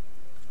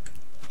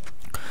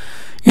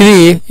 ఇది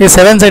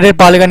 7 sided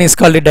polygon is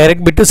called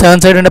direct bit.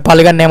 7 sided ఉండే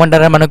పాలిగాన్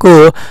ఏమంటారంటే మనకు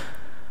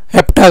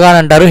హెప్టాగాన్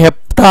అంటారు.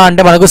 హెప్టా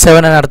అంటే మనకు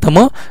 7 అని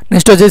అర్థము.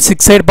 నెక్స్ట్ వచ్చేసి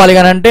 6 సైడ్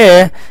పాలిగాన్ అంటే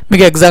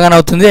మీకు ఎగ్జాగాన్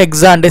అవుతుంది.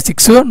 ఎగ్జా అంటే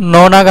 6,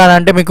 నోనాగాన్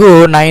అంటే మీకు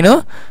 9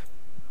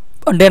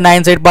 అంటే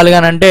 9 సైడ్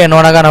పాలిగాన్ అంటే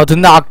నోనాగాన్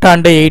అవుతుంది. ఆక్టా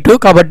అంటే 8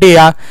 కాబట్టి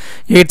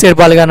 8 సైడ్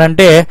పాలిగాన్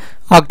అంటే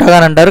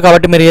ఆక్టాగాన్ అంటారు.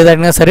 కాబట్టి మీరు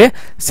ఏదైనా సరే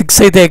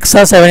 6 అయితే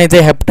ఎక్సా, 7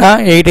 అయితే హెప్టా,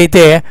 8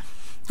 అయితే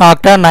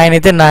ఆక్టా, 9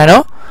 అయితే నానో.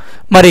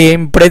 మరి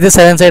ఇప్పుడైతే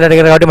 7 సైడ్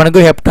అడిగారు కాబట్టి మనకు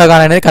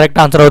హెప్టాగాన్ అనేది కరెక్ట్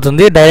ఆన్సర్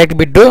అవుతుంది. డైరెక్ట్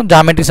బిట్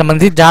జామెట్రీకి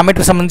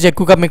సంబంధించి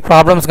ఎక్కువగా మీకు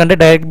ప్రాబ్లమ్స్ కంటే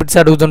డైరెక్ట్ బిట్స్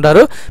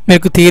అడుగుతుంటారు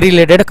మీకు థియరీ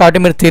రిలేటెడ్, కాబట్టి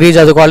మీరు థియరీ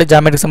చదువుకోవాలి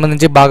జామెట్రీకి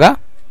సంబంధించి బాగా.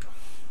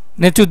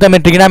 నేను చూద్దాం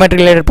మీరు ట్రిగ్నామెట్రీ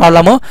రిలేటెడ్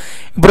ప్రాబ్లము.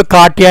 ఇప్పుడు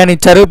కార్టియాన్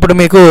ఇచ్చారు. ఇప్పుడు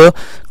మీకు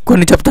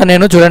కొన్ని చెప్తాను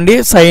నేను చూడండి.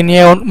 సైన్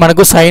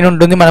మనకు సైన్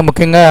ఉంటుంది, మనకు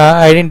ముఖ్యంగా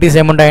ఐడెంటిటీస్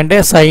ఏముంటాయంటే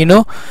సైను,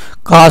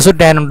 కాసు,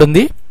 ట్యాన్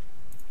ఉంటుంది.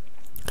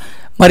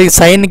 మరి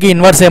సైన్కి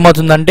ఇన్వర్స్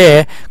ఏమవుతుందంటే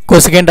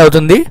కొసికెంట్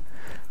అవుతుంది.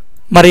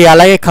 మరి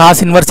అలాగే కాస్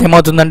ఇన్వర్స్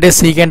ఏమవుతుందంటే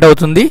సీకెంట్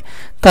అవుతుంది.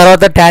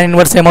 తర్వాత ట్యాన్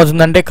ఇన్వర్స్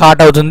ఏమవుతుందంటే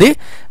కాట్ అవుతుంది.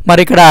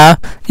 మరి ఇక్కడ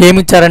ఏమి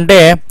ఇచ్చారంటే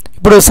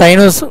ఇప్పుడు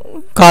సైన్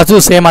కాసు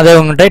సేమ్ అదే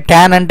ఉంటాయి.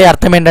 ట్యాన్ అంటే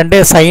అర్థం ఏంటంటే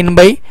సైన్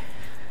బై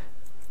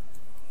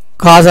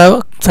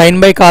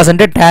కాస్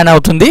అంటే ట్యాన్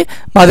అవుతుంది.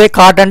 అదే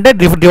కాట్ అంటే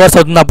రివర్స్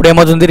అవుతుంది. అప్పుడు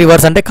ఏమవుతుంది,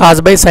 రివర్స్ అంటే కాస్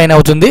బై సైన్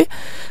అవుతుంది.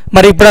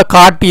 మరి ఇప్పుడు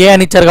కాట్ ఏ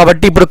అని ఇచ్చారు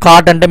కాబట్టి ఇప్పుడు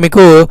కాట్ అంటే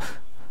మీకు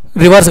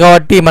రివర్స్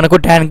కాబట్టి మనకు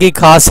ట్యాన్కి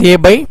కాస్ ఏ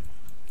బై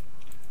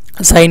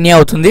సైన్ ఏ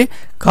అవుతుంది.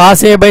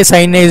 Cos A by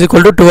sine A is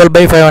equal to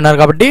 12/5 అన్నారు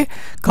కాబట్టి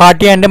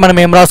కాట్ ఏ అంటే మనం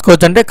ఏం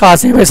రాసుకోవచ్చు అంటే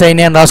కాస్ ఏ బై సైన్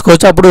ఏ అని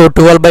రాసుకోవచ్చు. అప్పుడు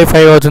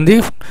 12/5 అవుతుంది,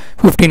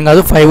 15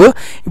 కాదు 5.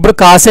 ఇప్పుడు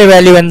కాస్ ఏ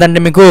వాల్యూ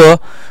ఎంతంటే మీకు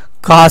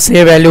కాస్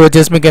ఏ వాల్యూ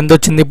వచ్చేసి మీకు ఎంత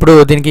వచ్చింది, ఇప్పుడు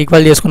దీనికి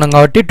ఈక్వల్ చేసుకున్నాం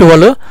కాబట్టి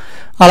 12.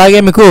 అలాగే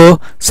మీకు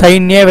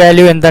సైన్ ఏ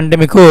వాల్యూ ఎంత అంటే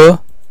మీకు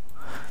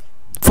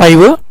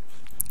 5.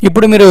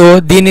 ఇప్పుడు మీరు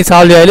దీన్ని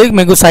సాల్వ్ చేయాలి.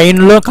 మీకు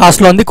సైన్లో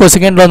కాస్ట్లో ఉంది,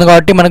 కొసికెంట్లో ఉంది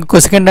కాబట్టి మనకు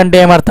కొసికెంట్ అంటే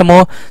ఏమర్థము,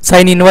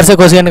 సైన్ ఇన్వర్సే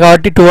కొసికెంట్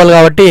కాబట్టి 12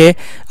 కాబట్టి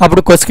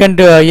అప్పుడు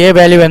కొసికెంట్ ఏ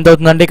వాల్యూ ఎంత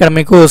అవుతుందంటే ఇక్కడ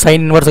మీకు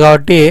సైన్ ఇన్వర్స్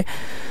కాబట్టి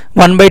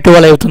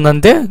 1/12 అవుతుంది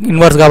అంతే,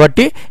 ఇన్వర్స్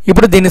కాబట్టి.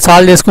 ఇప్పుడు దీన్ని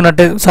సాల్వ్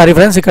చేసుకున్నట్టే, సారీ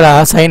ఫ్రెండ్స్ ఇక్కడ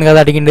సైన్ కదా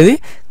అడిగిండేది,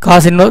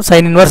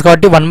 సైన్ ఇన్వర్స్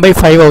కాబట్టి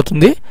 1/5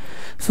 అవుతుంది,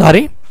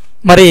 సారీ.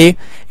 మరి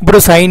ఇప్పుడు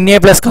sign A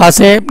plus cos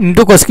A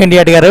into cosecant ఏ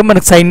అడిగారు.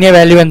 మనకు సైన్ ఏ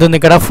వాల్యూ ఎంత ఉంది,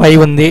 ఇక్కడ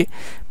 5 ఉంది,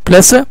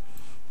 ప్లస్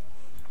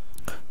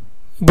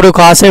ఇప్పుడు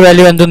కాస్ ఏ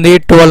వాల్యూ ఎంత ఉంది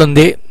 12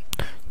 ఉంది,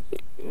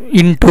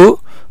 ఇంటూ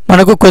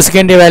మనకు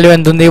కొసికెంట్ ఏ వాల్యూ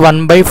ఎంత ఉంది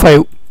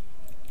 1/5.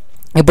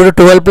 ఇప్పుడు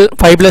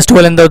 5 +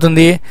 12 ఎంత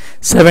అవుతుంది,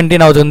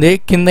 17 అవుతుంది.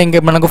 కింద ఇంకా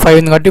మనకు 5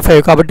 ఉంది కాబట్టి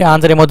 5, కాబట్టి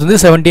ఆన్సర్ ఏమవుతుంది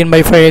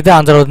 17/5 అయితే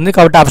ఆన్సర్ అవుతుంది.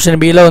 కాబట్టి ఆప్షన్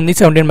బిలో ఉంది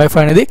 17/5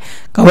 అనేది,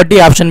 కాబట్టి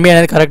ఆప్షన్ బి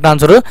అనేది కరెక్ట్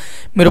ఆన్సర్.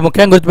 మీరు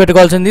ముఖ్యంగా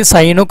గుర్తుపెట్టుకోవాల్సింది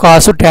సైన్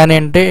కాసు ట్యాన్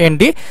అంటే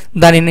ఏంటి,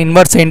 దాని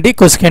ఇన్వర్స్ ఏంటి,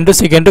 కొసికెంట్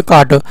సీకెంట్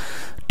కాట్.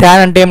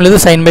 ట్యాన్ అంటే ఏం లేదు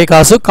సైన్ బై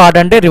కాసు, కాట్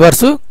అంటే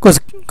రివర్సు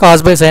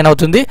కాస్ బై సైన్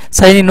అవుతుంది.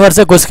 సైన్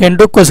ఇన్వర్సే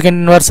కొసికెంట్, కొసికెంట్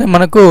ఇన్వర్సే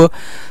మనకు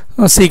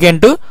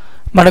సీకెంట్.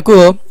 మనకు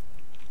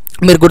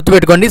మీరు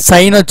గుర్తుపెట్టుకోండి,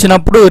 సైన్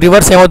వచ్చినప్పుడు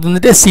రివర్స్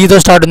ఏమవుతుందంటే సీతో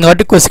స్టార్ట్ ఉంది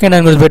కాబట్టి కొసికెంట్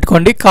అని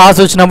గుర్తుపెట్టుకోండి. కాస్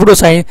వచ్చినప్పుడు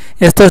సైన్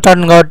ఎస్తో స్టార్ట్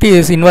ఉంది కాబట్టి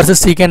ఇన్వర్స్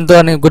సీకెంట్తో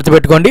అని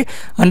గుర్తుపెట్టుకోండి.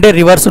 అంటే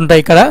రివర్స్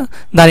ఉంటాయి ఇక్కడ,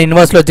 దాని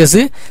ఇన్వర్స్లో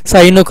వచ్చేసి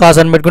సైన్ కాస్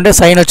అని పెట్టుకుంటే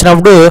సైన్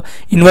వచ్చినప్పుడు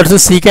ఇన్వర్స్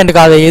సీకెంట్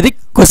కాదు, ఏది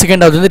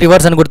కొసికెంట్ అవుతుంది,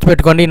 రివర్స్ అని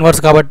గుర్తుపెట్టుకోండి,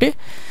 ఇన్వర్స్ కాబట్టి.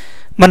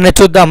 మనం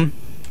చూద్దాం.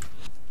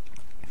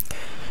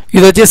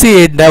 ఇది వచ్చేసి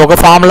ఒక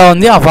ఫార్ములా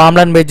ఉంది, ఆ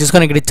ఫార్ములాని బేస్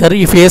చేసుకొని ఇక్కడ ఇచ్చారు.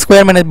 If a²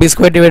 -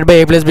 b² divide by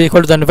a + b =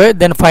 25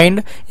 then find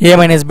a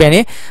 - b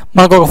అని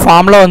మనకు ఒక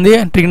ఫార్ములా ఉంది.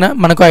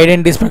 మనకు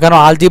ఐడెంటిటీస్ ప్రకారం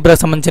ఆల్జీబ్రా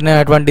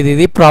సంబంధించినటువంటిది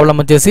ఇది ప్రాబ్లం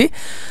వచ్చేసి.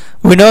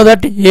 We know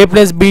that a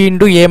 + b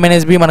 ×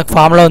 a - b మనకు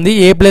ఫార్ములా ఉంది.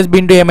 a +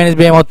 b × a -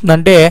 b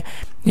ఏమవుతుందంటే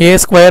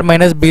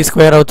a² -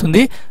 b²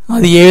 అవుతుంది.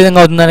 అది ఏ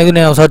విధంగా అవుతుంది అనేది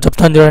నేను ఒకసారి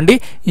చెప్తాను చూడండి.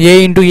 a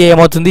 × a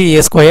ఏమవుతుంది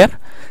a²,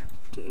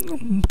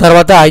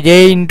 తర్వాత a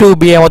 ×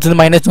 b ఏమవుతుంది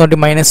 -1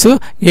 minus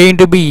a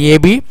 × b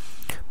ab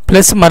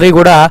plus మరి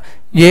కూడా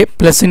a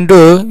plus into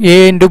a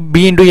 × b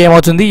 ×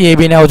 ఏమవుతుంది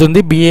abనే అవుతుంది,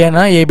 b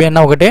అయినా ab అయినా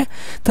ఒకటే.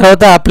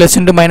 తర్వాత ప్లస్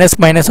ఇంటూ మైనస్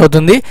మైనస్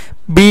అవుతుంది,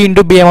 b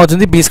 × b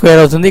ఏమవుతుంది b²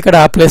 అవుతుంది. ఇక్కడ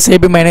plus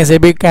ab minus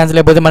ab cancel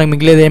అయిపోతే మనకి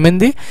మిగిలేదు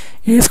ఏమైంది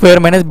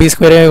a² -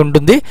 b²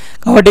 ఉంటుంది.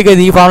 కాబట్టి ఇక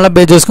ఈ ఫార్ములా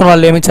బేస్ చేసుకుని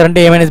వాళ్ళు ఏమి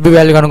ఇచ్చారంటే a - b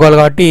వాల్యూ కనుక్కోవాలి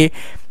కాబట్టి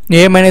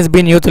a -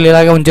 b యూతులు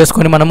ఇలాగే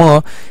ఉంచేసుకొని మనము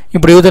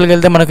ఇప్పుడు యూతులకు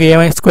వెళ్తే మనకు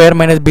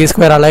a² -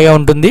 b² అలాగే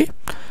ఉంటుంది.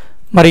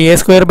 మరి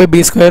a² /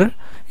 b²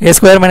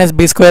 a² -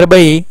 b²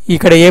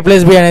 ఇక్కడ a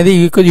 + b అనేది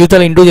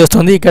యూతలు ఇంటూ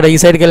చేస్తుంది, ఇక్కడ ఈ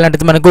సైడ్కి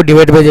వెళ్ళినట్టయితే మనకు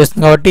డివైడ్ బై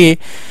చేస్తుంది కాబట్టి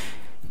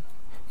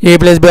a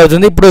 + b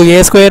అవుతుంది. ఇప్పుడు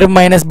a²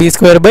 - b²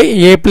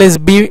 a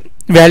 + b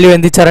value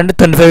ఎంత ఇచ్చారంటే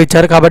 25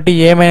 ఇచ్చారు కాబట్టి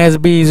a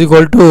 - b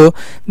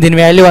 = దీని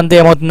వాల్యూ అంతా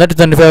ఏమవుతుందంటే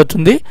 25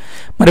 అవుతుంది.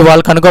 మరి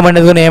వాళ్ళు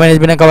కనుక్కోమనేది కూడా a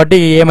 - b కాబట్టి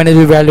a -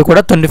 b వాల్యూ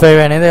కూడా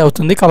 25 అనేది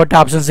అవుతుంది. కాబట్టి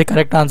ఆప్షన్ సి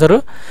కరెక్ట్ ఆన్సర్.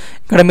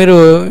 ఇక్కడ మీరు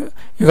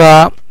ఇక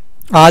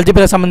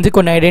ఆల్జీబ్రా సంబంధించి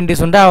కొన్ని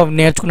ఐడెంటిటీస్ ఉంటే అవి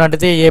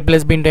నేర్చుకున్నట్టయితే a + b ×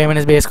 a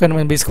 - b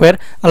a² - b²,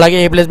 అలాగే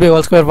a + b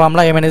 ²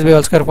 formula, a - b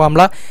 ²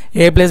 formula,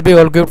 a + b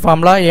 ³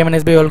 formula, a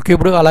 - b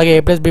 ³ అలాగే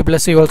a + b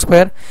 + c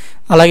 ²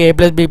 అలాగే a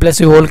 + b +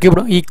 c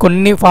 ³ ఈ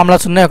కొన్ని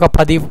ఫార్ములాస్ ఉన్నాయి, ఒక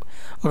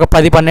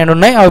 10-12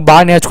 ఉన్నాయి. అవి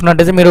బాగా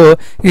నేర్చుకున్నట్టయితే మీరు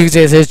ఇది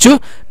చేసేయచ్చు.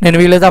 నేను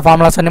వీలైతే ఆ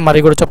ఫార్ములాస్ అన్ని మరి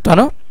కూడా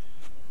చెప్తాను.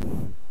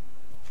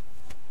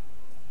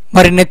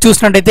 మరి నెక్స్ట్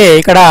చూసినట్టయితే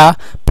ఇక్కడ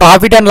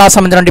ప్రాఫిట్ అండ్ లాస్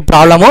సంబంధించిన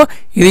ప్రాబ్లము,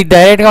 ఇది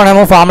డైరెక్ట్గా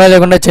మనము ఫార్ములా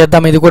లేకుండా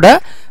చేద్దాం ఇది కూడా.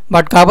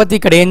 బట్ కాకపోతే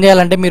ఇక్కడ ఏం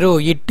చేయాలంటే మీరు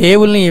ఈ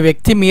టేబుల్ని ఈ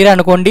వ్యక్తి మీరే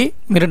అనుకోండి,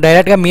 మీరు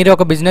డైరెక్ట్గా మీరే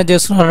ఒక బిజినెస్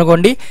చేస్తున్నారు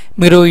అనుకోండి,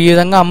 మీరు ఈ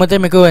విధంగా అమ్మితే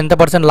మీకు ఎంత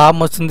 % లాభం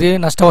వస్తుంది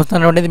నష్టం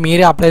వస్తుంది అనేది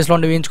మీరే ఆ ప్లేస్లో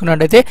ఉండి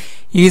ఊహించుకున్నట్టయితే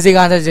ఈజీగా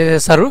ఆన్సర్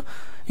చేసేస్తారు.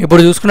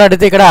 ఇప్పుడు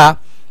చూసుకున్నట్టయితే ఇక్కడ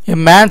A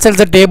man sells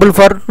a table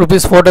for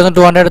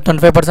 ₹4,200 at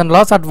 25%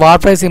 loss. At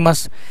what price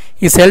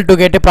he sell to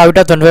get a profit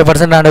of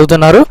 25% అని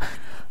అడుగుతున్నారు.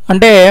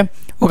 అంటే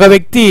ఒక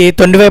వ్యక్తి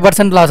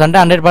 25% లాస్ అంటే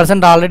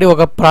 100% ఆల్రెడీ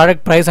ఒక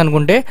ప్రోడక్ట్ ప్రైస్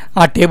అనుకుంటే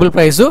ఆ టేబుల్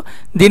ప్రైస్,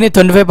 దీన్ని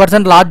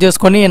 25% లాస్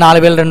చేసుకొని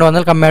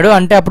 4,200కి అమ్మాడు.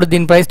 అంటే అప్పుడు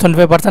దీని ప్రైస్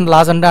 25%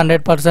 లాస్ అంటే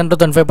 100%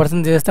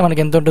 25% చేస్తే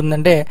మనకి ఎంత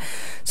ఉంటుందంటే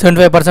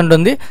 75%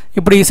 ఉంది.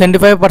 ఇప్పుడు ఈ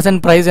 75%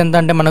 ప్రైస్ ఎంత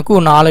అంటే మనకు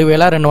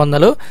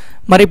 4,200.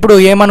 మరి ఇప్పుడు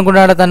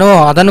ఏమనుకున్నాడు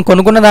అతను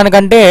కొనుక్కున్న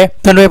దానికంటే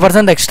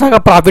 25% ఎక్స్ట్రాగా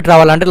ప్రాఫిట్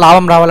రావాలంటే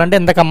లాభం రావాలంటే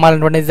ఎంత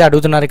కమ్మాలనేది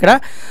అడుగుతున్నారు ఇక్కడ.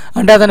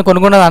 అంటే అతను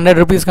కొనుక్కున్నది 100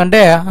 రూపీస్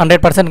కంటే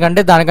 100%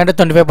 కంటే దానికంటే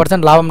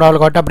 25% లాభం రావాలి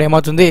కాబట్టి అప్పుడు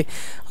ఏమవుతుంది అవుతుంది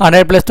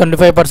 100 ప్లస్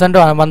 25%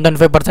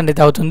 125%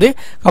 అయితే అవుతుంది.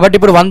 కాబట్టి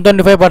ఇప్పుడు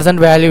 125%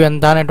 వాల్యూ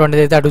ఎంత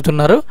అనేటువంటిది అయితే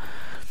అడుగుతున్నారు.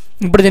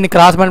 ఇప్పుడు దీన్ని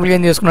క్రాస్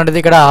మల్టిప్లికేషన్ చేసుకున్నట్లయితే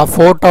ఇక్కడ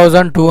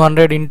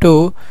 4200 ఇంటూ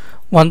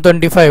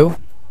 125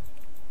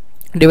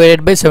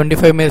 డివైడెడ్ బై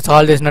 75 మీరు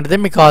సాల్వ్ చేసినట్టయితే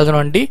మీకు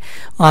కావాల్సినటువంటి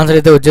ఆన్సర్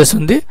అయితే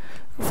వచ్చేస్తుంది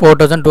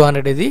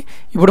 4200 ఇది.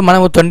 ఇప్పుడు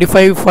మనము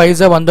 25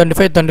 5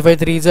 125 25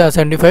 3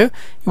 75.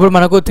 ఇప్పుడు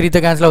మనకు 3తో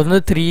క్యాన్సిల్ అవుతుంది,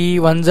 3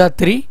 1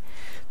 3,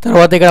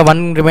 తర్వాత ఇక్కడ 1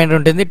 రిమైండర్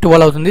ఉంటుంది,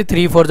 12 అవుతుంది,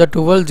 3 4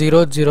 12 0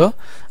 0.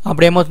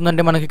 అప్పుడు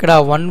ఏమవుతుందంటే మనకి ఇక్కడ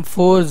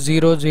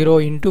 1400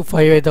 ఇంటూ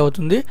 5 అయితే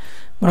అవుతుంది,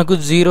 మనకు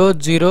 0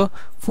 0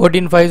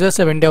 14 5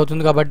 70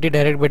 అవుతుంది. కాబట్టి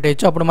డైరెక్ట్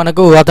పెట్టేయచ్చు. అప్పుడు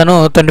మనకు అతను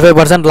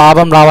 25%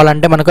 లాభం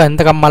రావాలంటే మనకు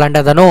ఎంత అమ్మాలంటే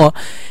అతను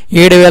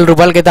 7000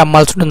 రూపాయలకి అయితే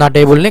అమ్మాల్సి ఉంటుంది ఆ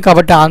టేబుల్ని.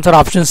 కాబట్టి ఆన్సర్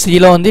ఆప్షన్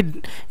సిలో ఉంది,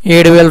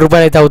 7000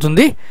 రూపాయలు అయితే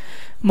అవుతుంది.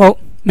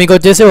 మీకు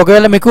వచ్చేసి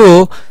ఒకవేళ మీకు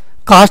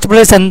కాస్ట్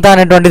ప్రైస్ ఎంత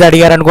అనేటువంటిది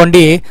అడిగారు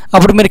అనుకోండి,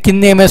 అప్పుడు మీరు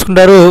కింద ఏం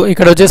వేసుకుంటారు,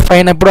 ఇక్కడ వచ్చేసి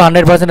పైన ఇప్పుడు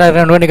 100%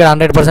 అనుకోండి, ఇక్కడ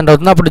 100%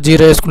 అవుతుంది, అప్పుడు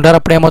 0 వేసుకుంటారు.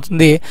 అప్పుడు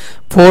ఏమవుతుంది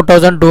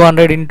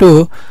 4200 ఇంటూ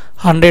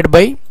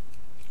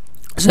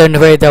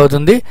 100/75 అయితే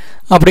అవుతుంది.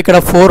 అప్పుడు ఇక్కడ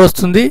 4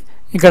 వస్తుంది,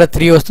 ఇక్కడ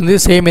 3 వస్తుంది,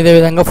 సేమ్ ఇదే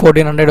విధంగా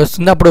 1400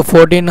 వస్తుంది. అప్పుడు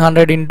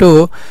 1400 ఇంటూ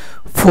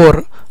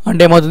 4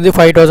 అంటే ఏమవుతుంది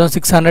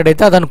 5600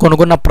 అయితే అతను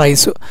కొనుక్కున్న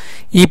ప్రైస్.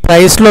 ఈ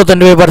ప్రైస్లో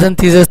 25%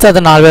 తీసేస్తే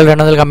అతను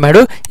 4200కి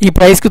అమ్మాడు. ఈ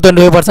ప్రైస్కి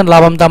 25%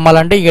 లాభంతో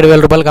అమ్మాలంటే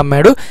 7000 రూపాయలకి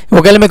అమ్మాడు.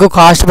 ఒకవేళ మీకు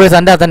కాస్ట్ ప్రైస్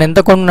అంటే అతను ఎంత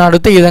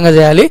కొన్నాడితే ఈ విధంగా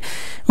చేయాలి.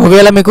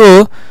 ఒకవేళ మీకు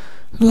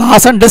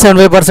లాస్ అంటే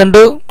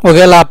 75%,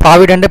 ఒకవేళ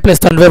ప్రాఫిట్ అంటే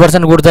ప్లస్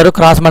 25% కూడతారు,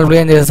 క్రాస్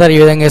మల్టిప్లికేషన్ చేస్తారు, ఈ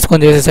విధంగా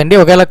వేసుకొని చేసేసండి.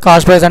 ఒకవేళ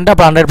కాస్ట్ ప్రైస్ అంటే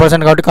అప్పుడు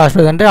 100% కాబట్టి కాస్ట్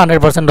ప్రైస్ అంటే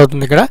 100%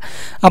 అవుతుంది ఇక్కడ,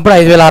 అప్పుడు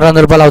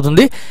 5600 రూపాయలు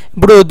అవుతుంది.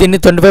 ఇప్పుడు దీన్ని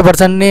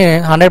 25%ని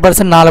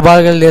 100% 4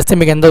 భాగాలు చేస్తే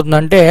మీకు ఎంత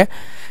అవుతుందంటే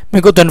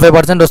మీకు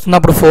 25% వస్తుంది.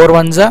 అప్పుడు 4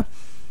 1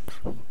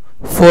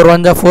 4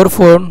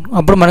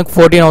 అప్పుడు మనకు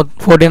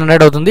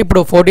 1400 అవుతుంది. ఇప్పుడు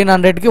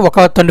 1400కి ఒక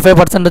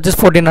 25% వచ్చేసి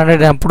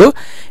 1400 అప్పుడు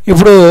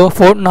ఇప్పుడు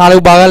 4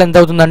 భాగాలు ఎంత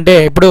అవుతుందంటే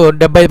ఇప్పుడు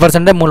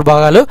 75% 3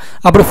 భాగాలు,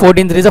 అప్పుడు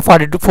 14 3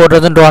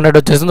 4200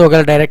 వచ్చేస్తుంది.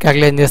 ఒకవేళ డైరెక్ట్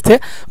క్యాలిక్యులేషన్ చేస్తే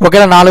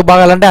ఒకవేళ 4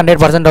 భాగాలు అంటే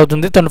 100%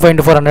 అవుతుంది, 25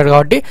 into 400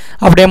 కాబట్టి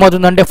అప్పుడు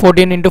ఏమవుతుందంటే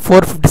 14 into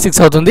 4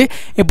 56 అవుతుంది.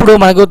 ఇప్పుడు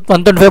మనకు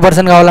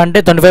 125% కావాలంటే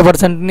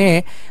 25%ని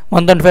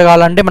 125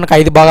 కావాలంటే మనకు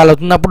 5 భాగాలు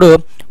అవుతుంది. అప్పుడు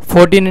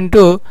 14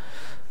 into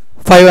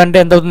 5 అంటే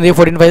ఎంత అవుతుంది,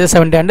 14 5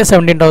 70 అంటే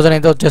 17000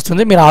 అయితే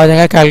వచ్చేస్తుంది. మీరు ఆ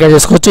విధంగా క్యాలిక్యులేట్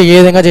చేసుకోవచ్చు. ఏ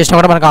విధంగా చేసినా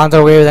కూడా మనకు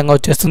ఆన్సర్ ఒకే విధంగా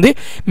వచ్చేస్తుంది.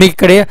 మీకు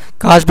ఇక్కడే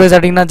కాస్ట్ ప్రైస్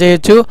అడిగినా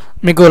చేయొచ్చు,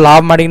 మీకు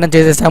లాభం అడిగినా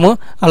చేసేసాము,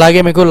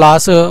 అలాగే మీకు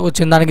లాస్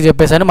వచ్చిన దానికి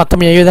చెప్పేశాను.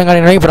 మొత్తం ఏ విధంగా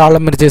అడిగినా ఈ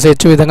ప్రాబ్లం మీరు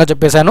చేసేయచ్చు ఈ విధంగా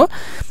చెప్పేశాను.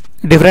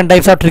 డిఫరెంట్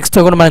టైప్స్ ఆఫ్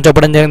ట్రిక్స్తో కూడా మనం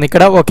చెప్పడం జరిగింది.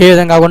 ఇక్కడ ఒకే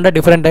విధంగా కాకుండా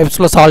డిఫరెంట్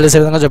టైప్స్లో సాల్వ్ చేసే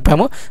విధంగా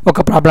చెప్పాము ఒక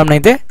ప్రాబ్లమ్ని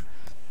అయితే.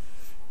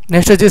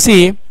 నెక్స్ట్ వచ్చేసి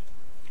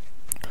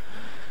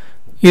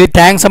ఇది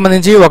ట్యాంక్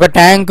సంబంధించి ఒక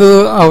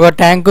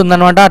ట్యాంక్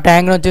ఉందన్నమాట. ఆ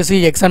ట్యాంక్ వచ్చేసి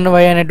ఎక్స్ అండ్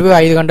వై అనేటివి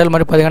 5 గంటలు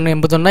మరియు 10 గంటలు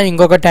నింపుతున్నాయి.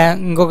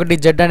 ఇంకొకటి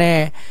జెడ్ అనే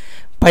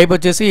పైప్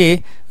వచ్చేసి,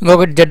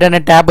 ఇంకొకటి జెడ్ అనే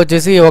ట్యాప్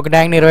వచ్చేసి ఒక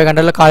ట్యాంక్ని 20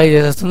 గంటల్లో ఖాళీ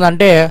చేసేస్తుంది.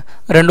 అంటే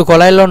 2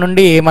 కొళాయిల్లో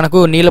నుండి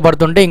మనకు నీళ్ళు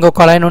పడుతుంటే ఇంకొక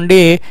కొళాయి నుండి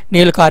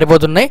నీళ్ళు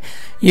కారిపోతున్నాయి.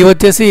 ఇవి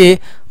వచ్చేసి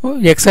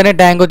ఎక్స్ అనే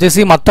ట్యాంక్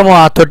వచ్చేసి మొత్తం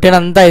ఆ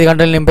తొట్టెనంతా 5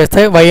 గంటలు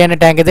నింపేస్తాయి, వై అనే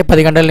ట్యాంక్ అయితే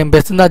 10 గంటలు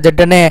నింపేస్తుంది. ఆ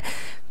జెడ్ అనే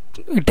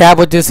ట్యాప్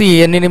వచ్చేసి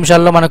ఎన్ని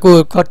నిమిషాల్లో మనకు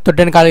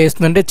తొట్టెని ఖాళీ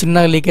చేస్తుందంటే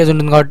చిన్న లీకేజ్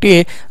ఉంటుంది కాబట్టి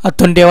అది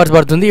 20 hours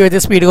పడుతుంది. ఇవైతే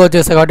స్పీడ్గా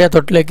వచ్చేస్తాయి కాబట్టి ఆ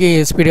తొట్టిలోకి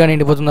స్పీడ్గా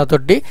నిండిపోతుంది ఆ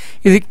తొట్టి.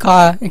 ఇది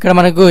ఇక్కడ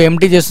మనకు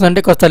ఎంటీ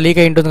చేస్తుందంటే కొంత లీక్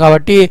అయి ఉంటుంది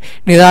కాబట్టి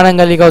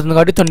నిదానంగా లీక్ అవుతుంది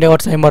కాబట్టి 20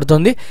 hours టైం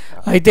పడుతుంది.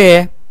 అయితే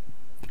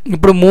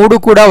ఇప్పుడు 3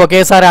 కూడా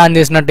ఒకేసారి ఆన్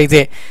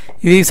చేసినట్టయితే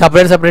ఇది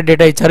సపరేట్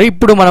డేటా ఇచ్చారు.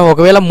 ఇప్పుడు మనం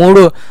ఒకవేళ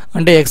 3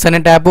 అంటే ఎక్స్ అనే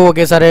ట్యాప్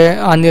ఒకేసారి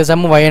ఆన్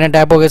చేసాము, వై అనే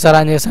ట్యాప్ ఒకేసారి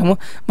ఆన్ చేసాము,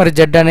 మరి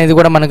జెడ్ అనేది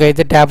కూడా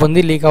మనకైతే ట్యాప్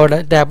ఉంది లీక్ అవ్వడం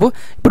ట్యాప్.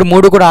 ఇప్పుడు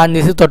 3 కూడా ఆన్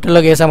చేసి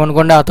తొట్టెలోకి వేసాము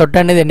అనుకోండి, ఆ తొట్టె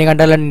అనేది ఎన్ని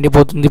గంటల్లో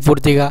నిండిపోతుంది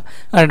పూర్తిగా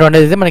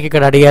అనేటువంటిది అయితే మనకి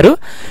ఇక్కడ అడిగారు.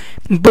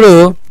 ఇప్పుడు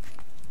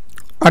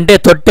అంటే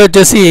తొట్టె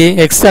వచ్చేసి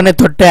ఎక్స్ అనే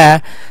తొట్టె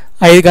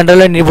 5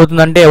 గంటల్లో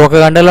నిండిపోతుంది, అంటే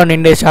 1 గంటలో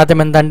నిండే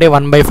శాతం ఎంత అంటే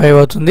 1/5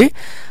 అవుతుంది.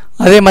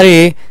 అదే మరి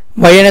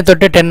వై అనే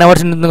తొట్టె 10 hours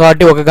నిండుతుంది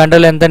కాబట్టి 1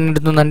 గంటలో ఎంత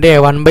నిండుతుందంటే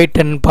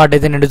 1/10 పార్ట్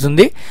అయితే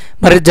నిండుతుంది.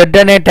 మరి జెడ్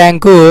అనే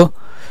ట్యాంకు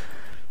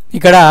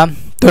ఇక్కడ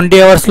 20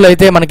 hours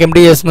అయితే మనకి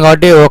ఎంటీ చేస్తుంది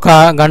కాబట్టి 1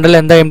 గంటలో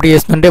ఎంత ఎంటీ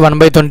చేస్తుందంటే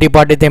 1/20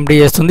 పార్ట్ అయితే ఎంటీ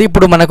చేస్తుంది.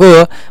 ఇప్పుడు మనకు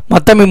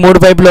మొత్తం ఈ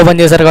 3 పైపులు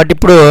ఓపెన్ చేశారు కాబట్టి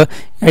ఇప్పుడు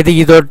అయితే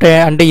ఈ తొట్టె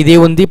అంటే ఇది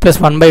ఉంది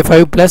ప్లస్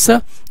 1/5 ప్లస్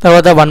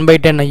తర్వాత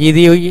 1/10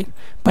 ఇది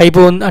పైపు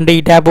ఉంది అంటే ఈ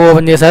ట్యాప్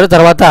ఓపెన్ చేశారు.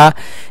 తర్వాత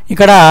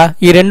ఇక్కడ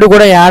ఈ 2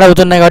 కూడా యాడ్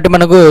అవుతున్నాయి కాబట్టి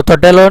మనకు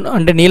తొట్టెలో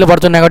అంటే నీళ్ళు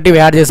పడుతున్నాయి కాబట్టి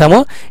యాడ్ చేసాము.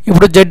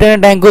 ఇప్పుడు జెడ్ అనే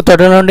ట్యాంకు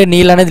తొట్టెలో నుండి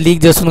నీళ్ళు అనేది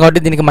లీక్ చేస్తుంది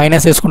కాబట్టి దీనికి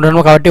మైనస్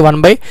వేసుకుంటున్నాము కాబట్టి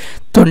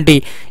 1/20.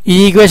 ఈ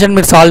ఈక్వేషన్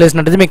మీరు సాల్వ్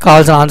చేసినట్టయితే మీకు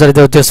కావాల్సిన ఆన్సర్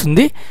అయితే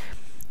వచ్చేస్తుంది.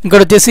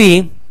 ఇక్కడ వచ్చేసి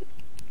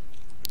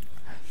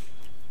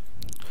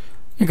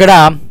ఇక్కడ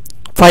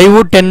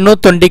 5 10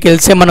 20కి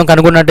ఎల్సిఎం మనం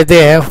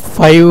కనుక్కున్నట్టయితే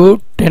 5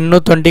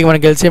 10 20కి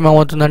మనకి ఎల్సిఎం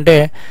ఏమవుతుందంటే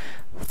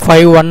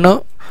 5 1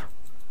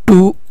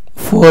 2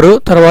 4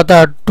 తర్వాత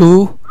 2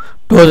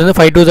 అవుతుంది,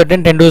 5 2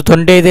 13 10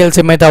 20 అయితే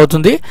ఎల్సిఎం అయితే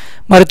అవుతుంది.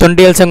 మరి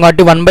 20 ఎల్సిఎం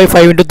కాబట్టి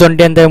 1/5 into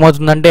 20 ఎంత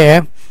ఏమవుతుందంటే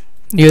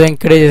ఈ విధంగా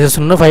ఇక్కడే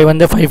చేసేస్తున్నాను. 5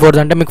 1 5 4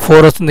 అంటే మీకు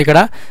 4 వస్తుంది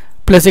ఇక్కడ,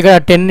 ప్లస్ ఇక్కడ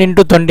 10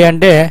 into 20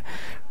 అంటే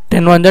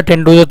 10 1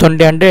 10 2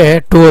 20 అంటే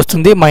 2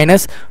 వస్తుంది,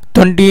 మైనస్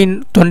 20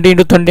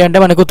 into 20 అంటే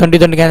మనకు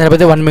 20 క్యాన్సిల్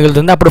అయిపోతే 1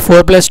 మిగులుతుంది. అప్పుడు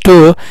 4 + 2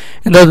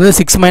 ఎంత అవుతుంది?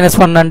 6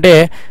 - 1 అంటే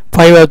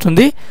 5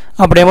 అవుతుంది.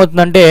 అప్పుడు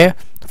ఏమవుతుందంటే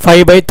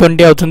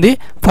 5/20 అవుతుంది.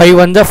 5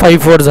 1 = 5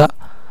 4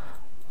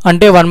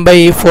 అంటే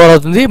 1/4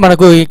 అవుతుంది.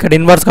 మనకు ఇక్కడ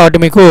ఇన్వర్స్ కాబట్టి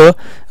మీకు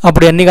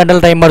అప్పుడు ఎన్ని గంటల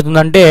టైం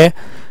పడుతుందంటే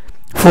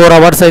 4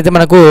 అవర్స్ అయితే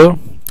మనకు,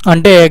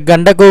 అంటే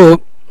గంటకు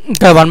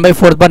ఇంకా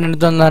 1/4 పార్ట్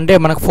నిండుతుందంటే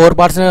మనకు 4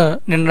 పార్ట్స్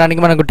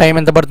నిండడానికి మనకు టైం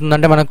ఎంత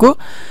పడుతుందంటే మనకు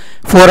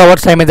 4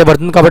 అవర్స్ టైం అయితే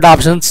పడుతుంది. కాబట్టి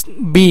ఆప్షన్స్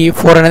బి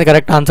 4 అనేది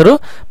కరెక్ట్ ఆన్సర్.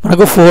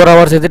 మనకు 4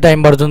 అవర్స్ అయితే టైం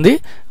పడుతుంది.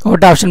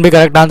 కాబట్టి ఆప్షన్ బి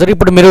కరెక్ట్ ఆన్సర్.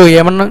 ఇప్పుడు మీరు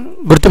ఏమన్నా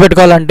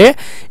గుర్తుపెట్టుకోవాలంటే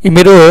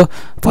మీరు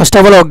ఫస్ట్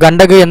ఆఫ్ ఆల్ ఒక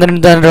గంటకు ఎంత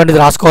నిండుతున్నటువంటిది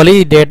రాసుకోవాలి.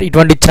 ఈ డేట్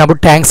ఇటువంటి ఇచ్చినప్పుడు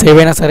ట్యాంక్స్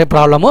ఏవైనా సరే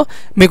ప్రాబ్లము.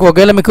 మీకు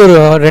ఒకవేళ మీకు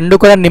రెండు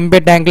కూడా నింపే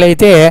ట్యాంకులు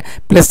అయితే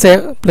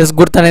ప్లస్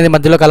గుర్తు అనేది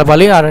మధ్యలో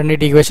కలపాలి. ఆ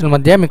రెండింటి ఈక్వేషన్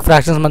మధ్య మీకు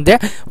ఫ్రాక్షన్స్ మధ్య.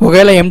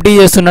 ఒకవేళ ఎంటీ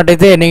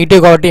చేస్తున్నట్టయితే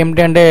నెగిటివ్ కాబట్టి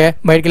ఎంటీ అంటే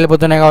బయటికి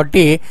వెళ్ళిపోతున్నాయి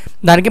కాబట్టి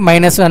దానికి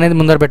మైనస్ అనేది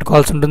ముందర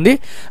పెట్టుకోవాల్సి ఉంటుంది.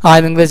 ఆ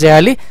విధంగా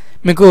చేయాలి.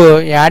 మీకు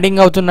యాడింగ్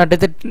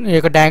అవుతున్నట్టయితే ఈ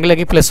యొక్క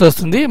ట్యాంకులకి ప్లస్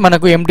వస్తుంది.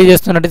 మనకు ఎంటీ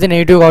చేస్తున్నట్టయితే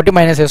నెగిటివ్ కాబట్టి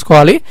మైనస్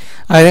వేసుకోవాలి.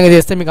 ఆ విధంగా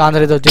చేస్తే మీకు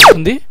ఆన్సర్ అయితే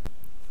వచ్చేస్తుంది.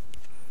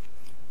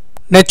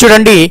 నెక్స్ట్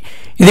చూడండి,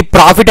 ఇది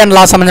ప్రాఫిట్ అండ్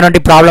లాస్ సంబంధించిన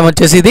ప్రాబ్లం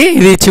వచ్చేసి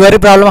ఇది చివరి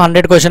ప్రాబ్లం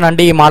 100 క్వశ్చన్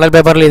అండి. ఈ మోడల్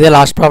పేపర్లో ఇదే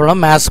లాస్ట్ ప్రాబ్లం.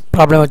 మ్యాథ్స్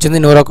ప్రాబ్లం వచ్చింది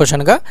 100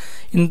 క్వశ్చన్గా.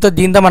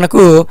 దీంతో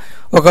మనకు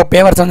ఒక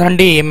పేపర్స్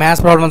అండి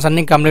మ్యాథ్స్ ప్రాబ్లమ్స్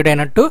అన్నీ కంప్లీట్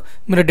అయినట్టు.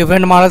 మీరు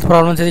డిఫరెంట్ మోడల్స్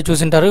ప్రాబ్లమ్స్ అయితే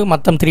చూసింటారు.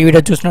 మొత్తం 3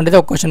 వీడియోస్ చూసినట్టయితే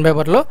ఒక క్వశ్చన్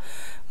పేపర్లో.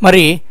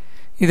 మరి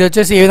ఇది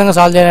వచ్చేసి ఏ విధంగా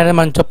సాల్వ్ చేయాలని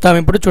మనం చెప్తాం.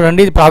 ఇప్పుడు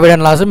చూడండి, ఇది ప్రాఫిట్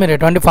అండ్ లాస్. మీరు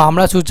ఎటువంటి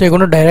ఫార్ములా చూస్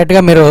చేయకుండా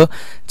డైరెక్ట్గా మీరు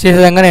చేసే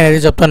విధంగా నేను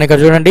అయితే చెప్తాను. ఇక్కడ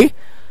చూడండి,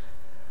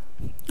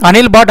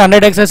 Anil bat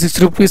 100 eggs 6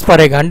 rupees per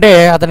egg. అంటే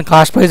అతని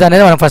కాస్ట్ ప్రైస్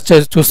అనేది మనం ఫస్ట్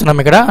చూస్తున్నాం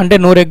ఇక్కడ. అంటే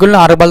 100 ఎగ్గులను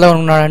 6 రూపాయలతో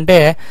కొనుక్కున్నాడంటే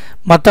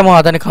మొత్తం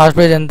అతని కాస్ట్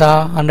ప్రైస్ ఎంత?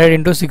 100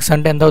 × 6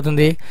 అంటే ఎంత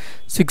అవుతుంది?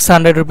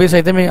 600 రూపీస్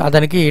అయితే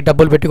అతనికి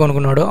డబ్బులు పెట్టి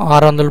కొనుక్కున్నాడు.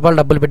 600 రూపాయలు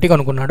డబ్బులు పెట్టి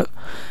కొనుక్కున్నాడు.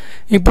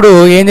 ఇప్పుడు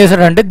ఏం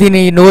చేశాడంటే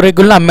దీని 100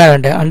 ఎగ్గులను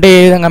అమ్మాడంటే. అంటే ఏ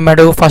విధంగా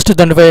అమ్మాడు? ఫస్ట్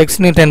 25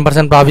 eggsని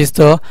 10%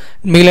 ప్రాఫిట్స్తో,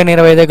 మిగిలిన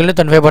 25 ఎగ్గుల్ని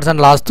 25%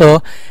 లాస్తో,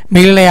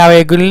 మిగిలిన 50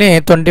 ఎగ్గుల్ని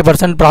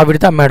 20%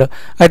 ప్రాఫిట్తో అమ్మాడు.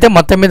 అయితే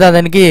మొత్తం మీద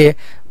అతనికి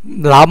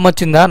లాభం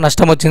వచ్చిందా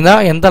నష్టం వచ్చిందా,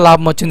 ఎంత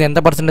లాభం వచ్చింది, ఎంత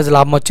పర్సెంటేజ్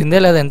లాభం వచ్చింది,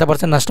 లేదా ఎంత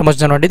పర్సెంట్ నష్టం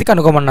వచ్చింది అనేది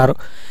కనుక్కోమన్నారు.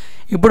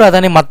 ఇప్పుడు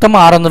అతని మొత్తం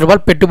 600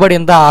 రూపాయలు, పెట్టుబడి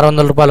ఎంత?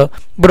 600 రూపాయలు.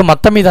 ఇప్పుడు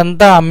మొత్తం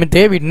ఇదంతా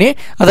అమ్మితే వీటిని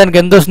అతనికి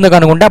ఎంత వస్తుందో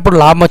కనుక్కుంటే అప్పుడు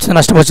లాభం వచ్చిందా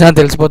నష్టం వచ్చిందా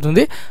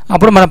తెలిసిపోతుంది.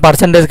 అప్పుడు మనం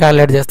పర్సెంటేజ్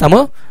క్యాలిక్యులేట్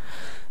చేస్తాము.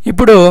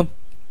 ఇప్పుడు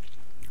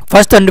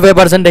ఫస్ట్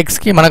 25%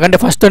 ఎగ్స్కి మనకంటే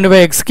ఫస్ట్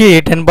 25 ఎగ్స్కి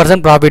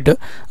 10% ప్రాఫిట్.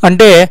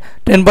 అంటే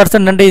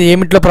 10% అంటే ఇది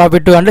ఏమిట్లో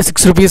ప్రాఫిట్ అంటే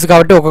 6 రూపీస్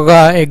కాబట్టి ఒక్కొక్క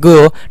ఎగ్గు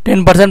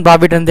 10%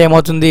 ప్రాఫిట్ అంతే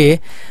ఏమవుతుంది?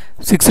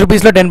 6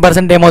 రూపీస్లో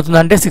 10% ఏమవుతుంది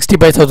అంటే 60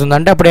 పైస్ అవుతుంది.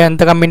 అంటే అప్పుడు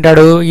ఎంత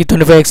కమ్మింటాడు? ఈ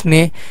 25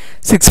 ఎగ్స్ని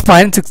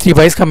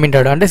 6.60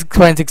 కమ్మింటాడు. అంటే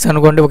 6.6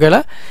 అనుకోండి ఒకవేళ.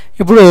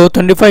 ఇప్పుడు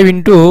 25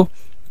 ×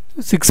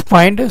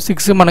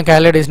 6.6 మనం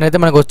క్యాలిక్యులేషన్ అయితే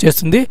మనకు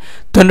వచ్చేస్తుంది.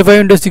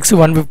 25 × 6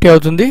 150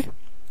 అవుతుంది.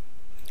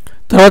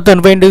 తర్వాత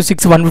 25 ×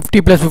 6 150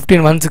 +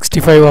 15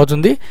 165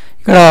 అవుతుంది.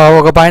 ఇక్కడ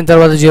ఒక పాయింట్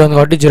తర్వాత 0 ఉంది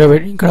కాబట్టి 0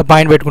 ఇక్కడ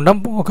పాయింట్ పెట్టుకుంటాం.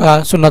 ఒక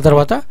 0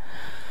 తర్వాత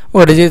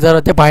ఒక డిజిట్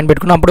తర్వాత పాయింట్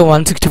పెట్టుకున్నాం. అప్పుడు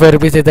 165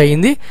 రూపీస్ అయితే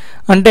అయ్యింది.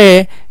 అంటే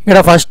ఇక్కడ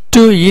ఫస్ట్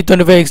ఈ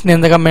 25 ఎగ్స్ని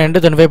ఎంత అమ్మాడంటే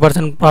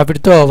 25%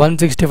 ప్రాఫిట్తో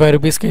 165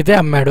 రూపీస్కి అయితే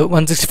అమ్మాడు.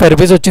 165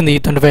 రూపీస్ వచ్చింది ఈ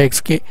 25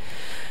 ఎగ్స్కి.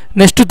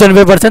 నెక్స్ట్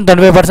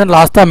 25%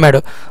 లాస్తో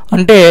అమ్మాడు.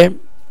 అంటే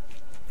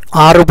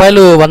 6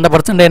 రూపాయలు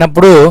 100%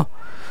 అయినప్పుడు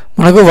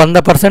మనకు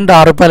 100%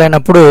 6 రూపాయలు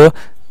అయినప్పుడు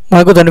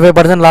మనకు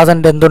 25% లాస్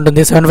అంటే ఎంత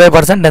ఉంటుంది?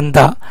 75% ఎంత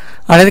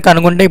అనేది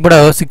కనుక్కుంటే ఇప్పుడు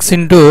 6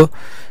 ×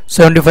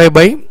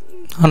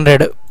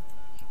 75/100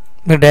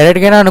 మీరు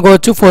డైరెక్ట్గా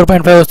అనుకోవచ్చు.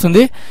 4.5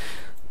 వస్తుంది.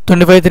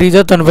 25 3 =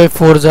 25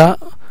 4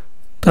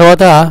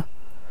 తర్వాత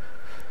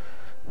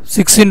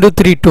 6 ×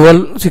 3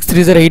 12 6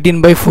 3 =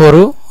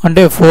 18/4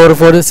 అంటే 4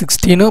 4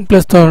 16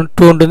 +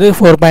 2 ఉంటుంది.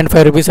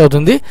 4.5 రూపీస్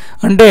అవుతుంది.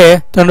 అంటే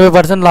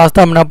 25% లాస్తో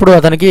అమ్మినప్పుడు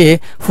అతనికి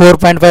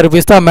 4.5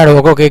 రూపీస్తో అమ్మాడు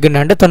ఒక్కొక్క ఎగ్ని.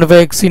 అంటే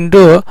 25 eggs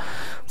 ×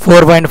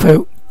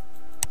 4.5.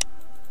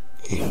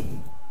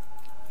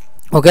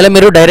 ఒకవేళ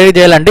మీరు డైరెక్ట్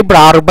చేయాలంటే ఇప్పుడు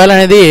 6 రూపాయలు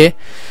అనేది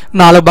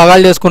 4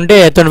 భాగాలు చేసుకుంటే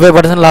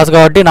 25% లాస్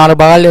కాబట్టి 4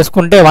 భాగాలు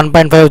చేసుకుంటే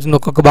 1.5 అవుతుంది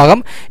ఒక్కొక్క భాగం.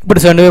 ఇప్పుడు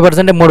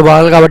 75% 3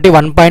 భాగాలు కాబట్టి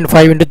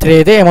 1.5 × 3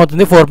 అయితే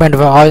ఏమవుతుంది?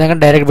 4.5. ఆ విధంగా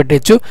డైరెక్ట్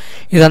పెట్టచ్చు.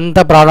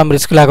 ఇదంతా ప్రాబ్లం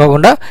రిస్క్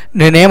లేకుండా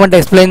నేనేమంటే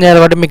ఎక్స్ప్లెయిన్ చేయాలి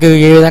కాబట్టి మీకు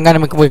ఏ విధంగా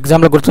మీకు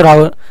ఎగ్జామ్లో గుర్తు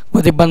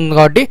రాకపోతే ఇబ్బంది ఉంది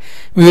కాబట్టి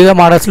వివిధ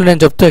మోడల్స్లో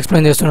నేను చెప్తూ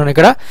ఎక్స్ప్లెయిన్ చేస్తున్నాను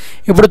ఇక్కడ.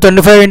 ఇప్పుడు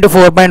 25 ×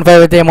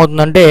 4.5 అయితే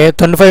ఏమవుతుందంటే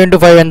 25 ×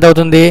 5 ఎంత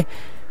అవుతుంది?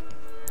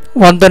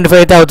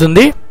 125 అయితే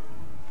అవుతుంది.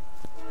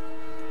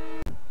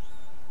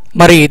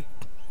 మరి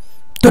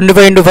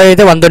 25 × 5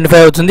 అయితే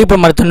 125 అవుతుంది. ఇప్పుడు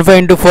మరి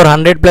 25 × 4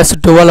 100 +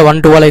 12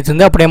 112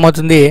 అవుతుంది. అప్పుడు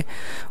ఏమవుతుంది?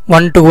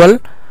 112.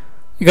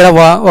 ఇక్కడ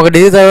ఒక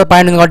డిజిట్ తర్వాత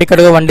పాయింట్ ఉంది కాబట్టి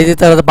ఇక్కడ 1 డిజిట్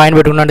తర్వాత పాయింట్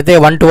పెట్టుకున్నట్టయితే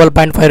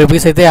 112.5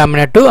 రూపీస్ అయితే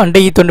అమ్మినట్టు. అంటే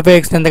ఈ 25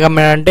 ఎగ్స్ని ఎంతకు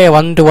అమ్మాడంటే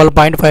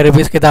 112.5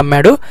 రూపీస్కి అయితే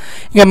అమ్మాడు.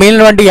 ఇక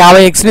మిగిలినటువంటి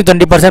 50 ఎగ్స్ని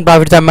 20%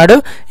 ప్రాఫిట్తో అమ్మాడు.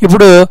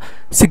 ఇప్పుడు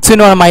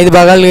 6ని మనం 5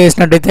 భాగాలు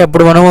వేసినట్టయితే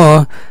అప్పుడు మనము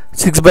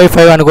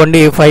 6/5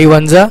 అనుకోండి. 5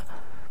 1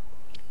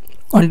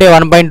 అంటే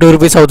 1.2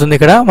 రూపీస్ అవుతుంది.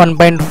 ఇక్కడ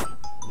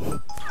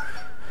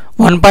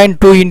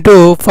 1.2 ఇంటూ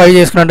 5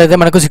 చేసుకున్నట్టయితే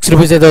మనకు 6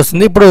 రూపీస్ అయితే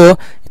వస్తుంది. ఇప్పుడు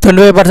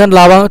 25%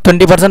 లాభం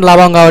 20%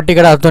 లాభం కాబట్టి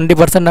ఇక్కడ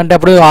 20% అంటే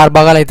అప్పుడు 6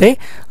 భాగాలు అవుతాయి.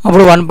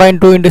 అప్పుడు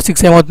 1.2 ఇంటూ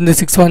 6 ఏమవుతుంది?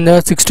 6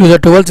 2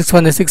 12 6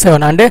 1 6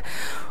 7 అంటే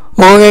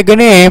ఒక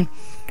ఎగ్గుని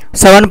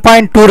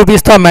 7.2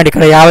 రూపీస్తో అమ్మాడు.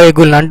 ఇక్కడ 50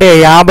 ఎగ్గులను అంటే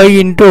 50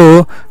 ఇంటూ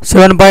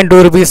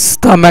 7.2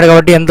 రూపీస్తో అమ్మాడు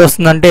కాబట్టి ఎంత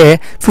వస్తుందంటే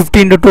 50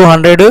 ఇంటూ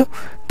 200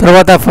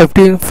 తర్వాత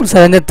 50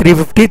 7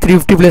 350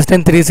 350 ప్లస్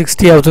 10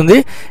 360 అవుతుంది.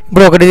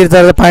 ఇప్పుడు ఒకటి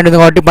తర్వాత పాయింట్ ఉంది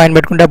కాబట్టి పాయింట్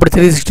పెట్టుకుంటే అప్పుడు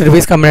 360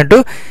 రూపీస్కి అమ్మినట్టు.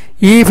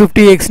 ఈ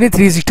 50 ఎగ్స్ని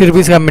 360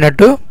 రూపీస్కి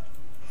అమ్మినట్టు.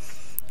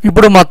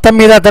 ఇప్పుడు మొత్తం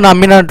మీద అతను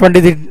అమ్మినటువంటి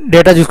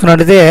డేటా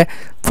చూసుకున్నట్లయితే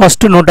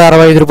ఫస్ట్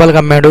 165 రూపాయలకి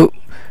అమ్మాడు,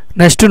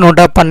 నెక్స్ట్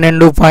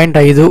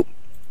 112.5,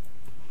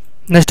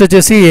 నెక్స్ట్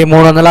వచ్చేసి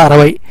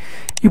 360.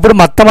 ఇప్పుడు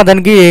మొత్తం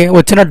అతనికి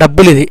వచ్చిన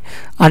డబ్బులు ఇది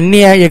అన్ని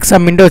ఎగ్స్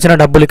అమ్మింటే వచ్చిన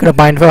డబ్బులు ఇక్కడ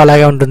 0.5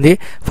 అలాగే ఉంటుంది.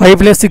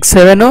 5 + 6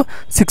 7,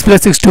 6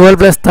 + 6 12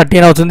 +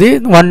 13 అవుతుంది.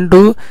 1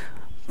 2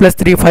 +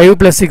 3 5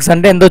 + 6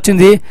 అంటే ఎంత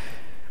వచ్చింది?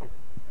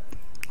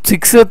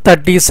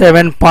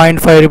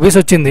 637.5 రూపీస్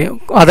వచ్చింది.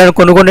 అతను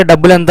కొనుక్కునే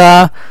డబ్బులు ఎంత?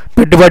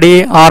 పెట్టుబడి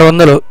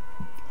 600.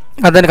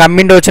 అతనికి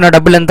అమ్మిండి వచ్చిన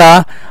డబ్బులు ఎంత?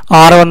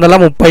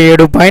 637.5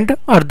 రూపాయి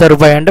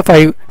అంటే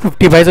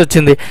 50 పైస్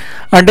వచ్చింది.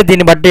 అంటే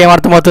దీన్ని బట్టి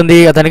ఏమర్థమవుతుంది?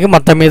 అతనికి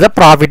మొత్తం మీద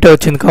ప్రాఫిట్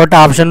వచ్చింది. కాబట్టి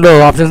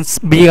ఆప్షన్స్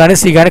బి కానీ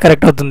సి కానీ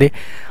కరెక్ట్ అవుతుంది.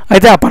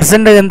 అయితే ఆ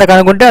పర్సెంటేజ్ ఎంత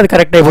కనుక్కుంటే అది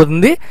కరెక్ట్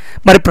అయిపోతుంది.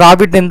 మరి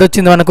ప్రాఫిట్ ఎంత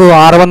వచ్చింది మనకు?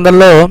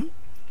 600లో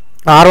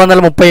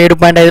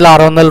 637.5లో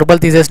 600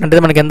 రూపాయలు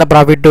తీసేసినట్టయితే మనకి ఎంత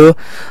ప్రాఫిట్?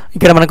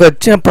 ఇక్కడ మనకు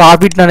వచ్చిన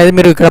ప్రాఫిట్ అనేది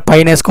మీరు ఇక్కడ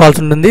పైన వేసుకోవాల్సి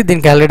ఉంటుంది.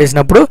 దీన్ని క్యాలిక్యులేట్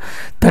చేసినప్పుడు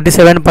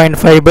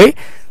 37.5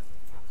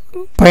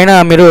 పైన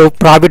మీరు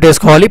ప్రాఫిట్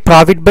వేసుకోవాలి.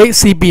 Profit by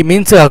CP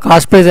means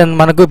cost price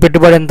మనకు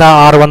పెట్టుబడి ఎంత?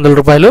 600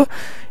 రూపాయలు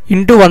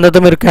ఇంటూ 100తో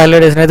మీరు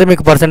క్యాలిక్యులేట్ చేసినైతే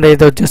మీకు పర్సెంటేజ్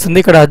అయితే వచ్చేస్తుంది.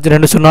 ఇక్కడ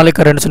 2 సున్నాలు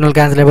ఇక్కడ 2 సున్నాలు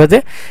క్యాన్సిల్ అయిపోతే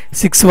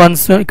 6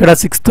 1s ఇక్కడ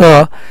 6తో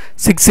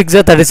 6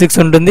 6 36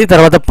 ఉంటుంది.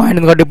 తర్వాత పాయింట్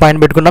కాబట్టి పాయింట్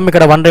పెట్టుకుంటాం.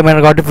 ఇక్కడ 1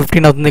 రిమైనర్ కాబట్టి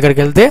 15 అవుతుంది.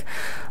 ఇక్కడికి వెళ్తే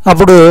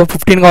అప్పుడు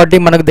 15 కాబట్టి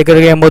మనకు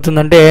దగ్గరగా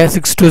ఏమవుతుందంటే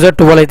 6 2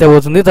 12 అయితే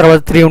అవుతుంది.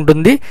 తర్వాత 3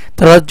 ఉంటుంది.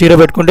 తర్వాత 0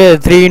 పెట్టుకుంటే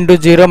 3 ఇంటూ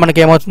 0 మనకి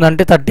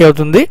ఏమవుతుందంటే 30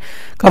 అవుతుంది.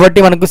 కాబట్టి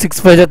మనకు 6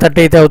 5 30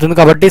 అయితే అవుతుంది.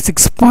 కాబట్టి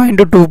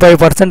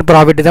 6.25%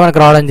 ప్రాఫిట్ అయితే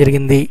మనకు రావడం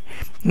జరిగింది.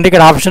 అంటే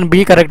ఇక్కడ ఆప్షన్ బి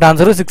కరెక్ట్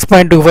ఆన్సర్.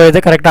 6.25 అయితే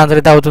కరెక్ట్ ఆన్సర్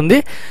అయితే అవుతుంది.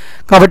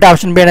 కాబట్టి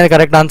ఆప్షన్ బి అనేది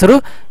కరెక్ట్ ఆన్సర్.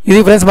 ఇది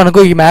ఫ్రెండ్స్ మనకు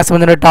ఈ మ్యాథ్స్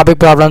సంబంధించిన టాపిక్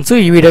ప్రాబ్లమ్స్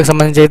ఈ వీడియోకి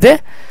సంబంధించి అయితే.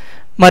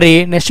 మరి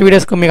నెక్స్ట్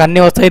వీడియోస్కి మీకు అన్నీ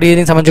వస్తాయి.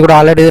 రీజనింగ్ సంబంధించి కూడా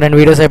ఆల్రెడీ 2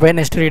 వీడియోస్ అయిపోయి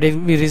నెక్స్ట్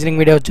రీజనింగ్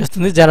వీడియో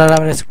వచ్చేస్తుంది. జనరల్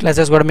అవేర్నెస్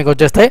క్లాసెస్ కూడా మీకు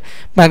వచ్చేస్తాయి.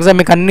 మ్యాక్సిమం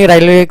మీకు అన్ని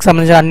రైల్వేకి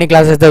సంబంధించిన అన్ని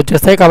క్లాసెస్ అయితే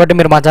వచ్చేస్తాయి. కాబట్టి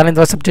మీరు మా ఛానల్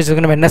సబ్స్క్రైబ్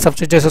చేసుకుని వెంటనే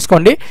సబ్స్క్రైబ్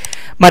చేసుకోండి.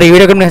 మరి ఈ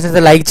వీడియోకి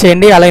నచ్చితే లైక్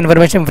చేయండి. అలా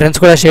ఇన్ఫర్మేషన్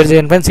ఫ్రెండ్స్ కూడా షేర్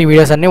చేయండి ఫ్రెండ్స్. ఈ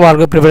వీడియోస్ అన్ని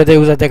వాళ్ళకి ప్రిపేర్ అయితే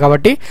యూజ్ అవుతాయి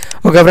కాబట్టి.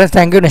 Okay friends,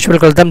 thank you. Next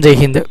వీడియోకి వెళ్తాం. జై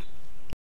హింద్.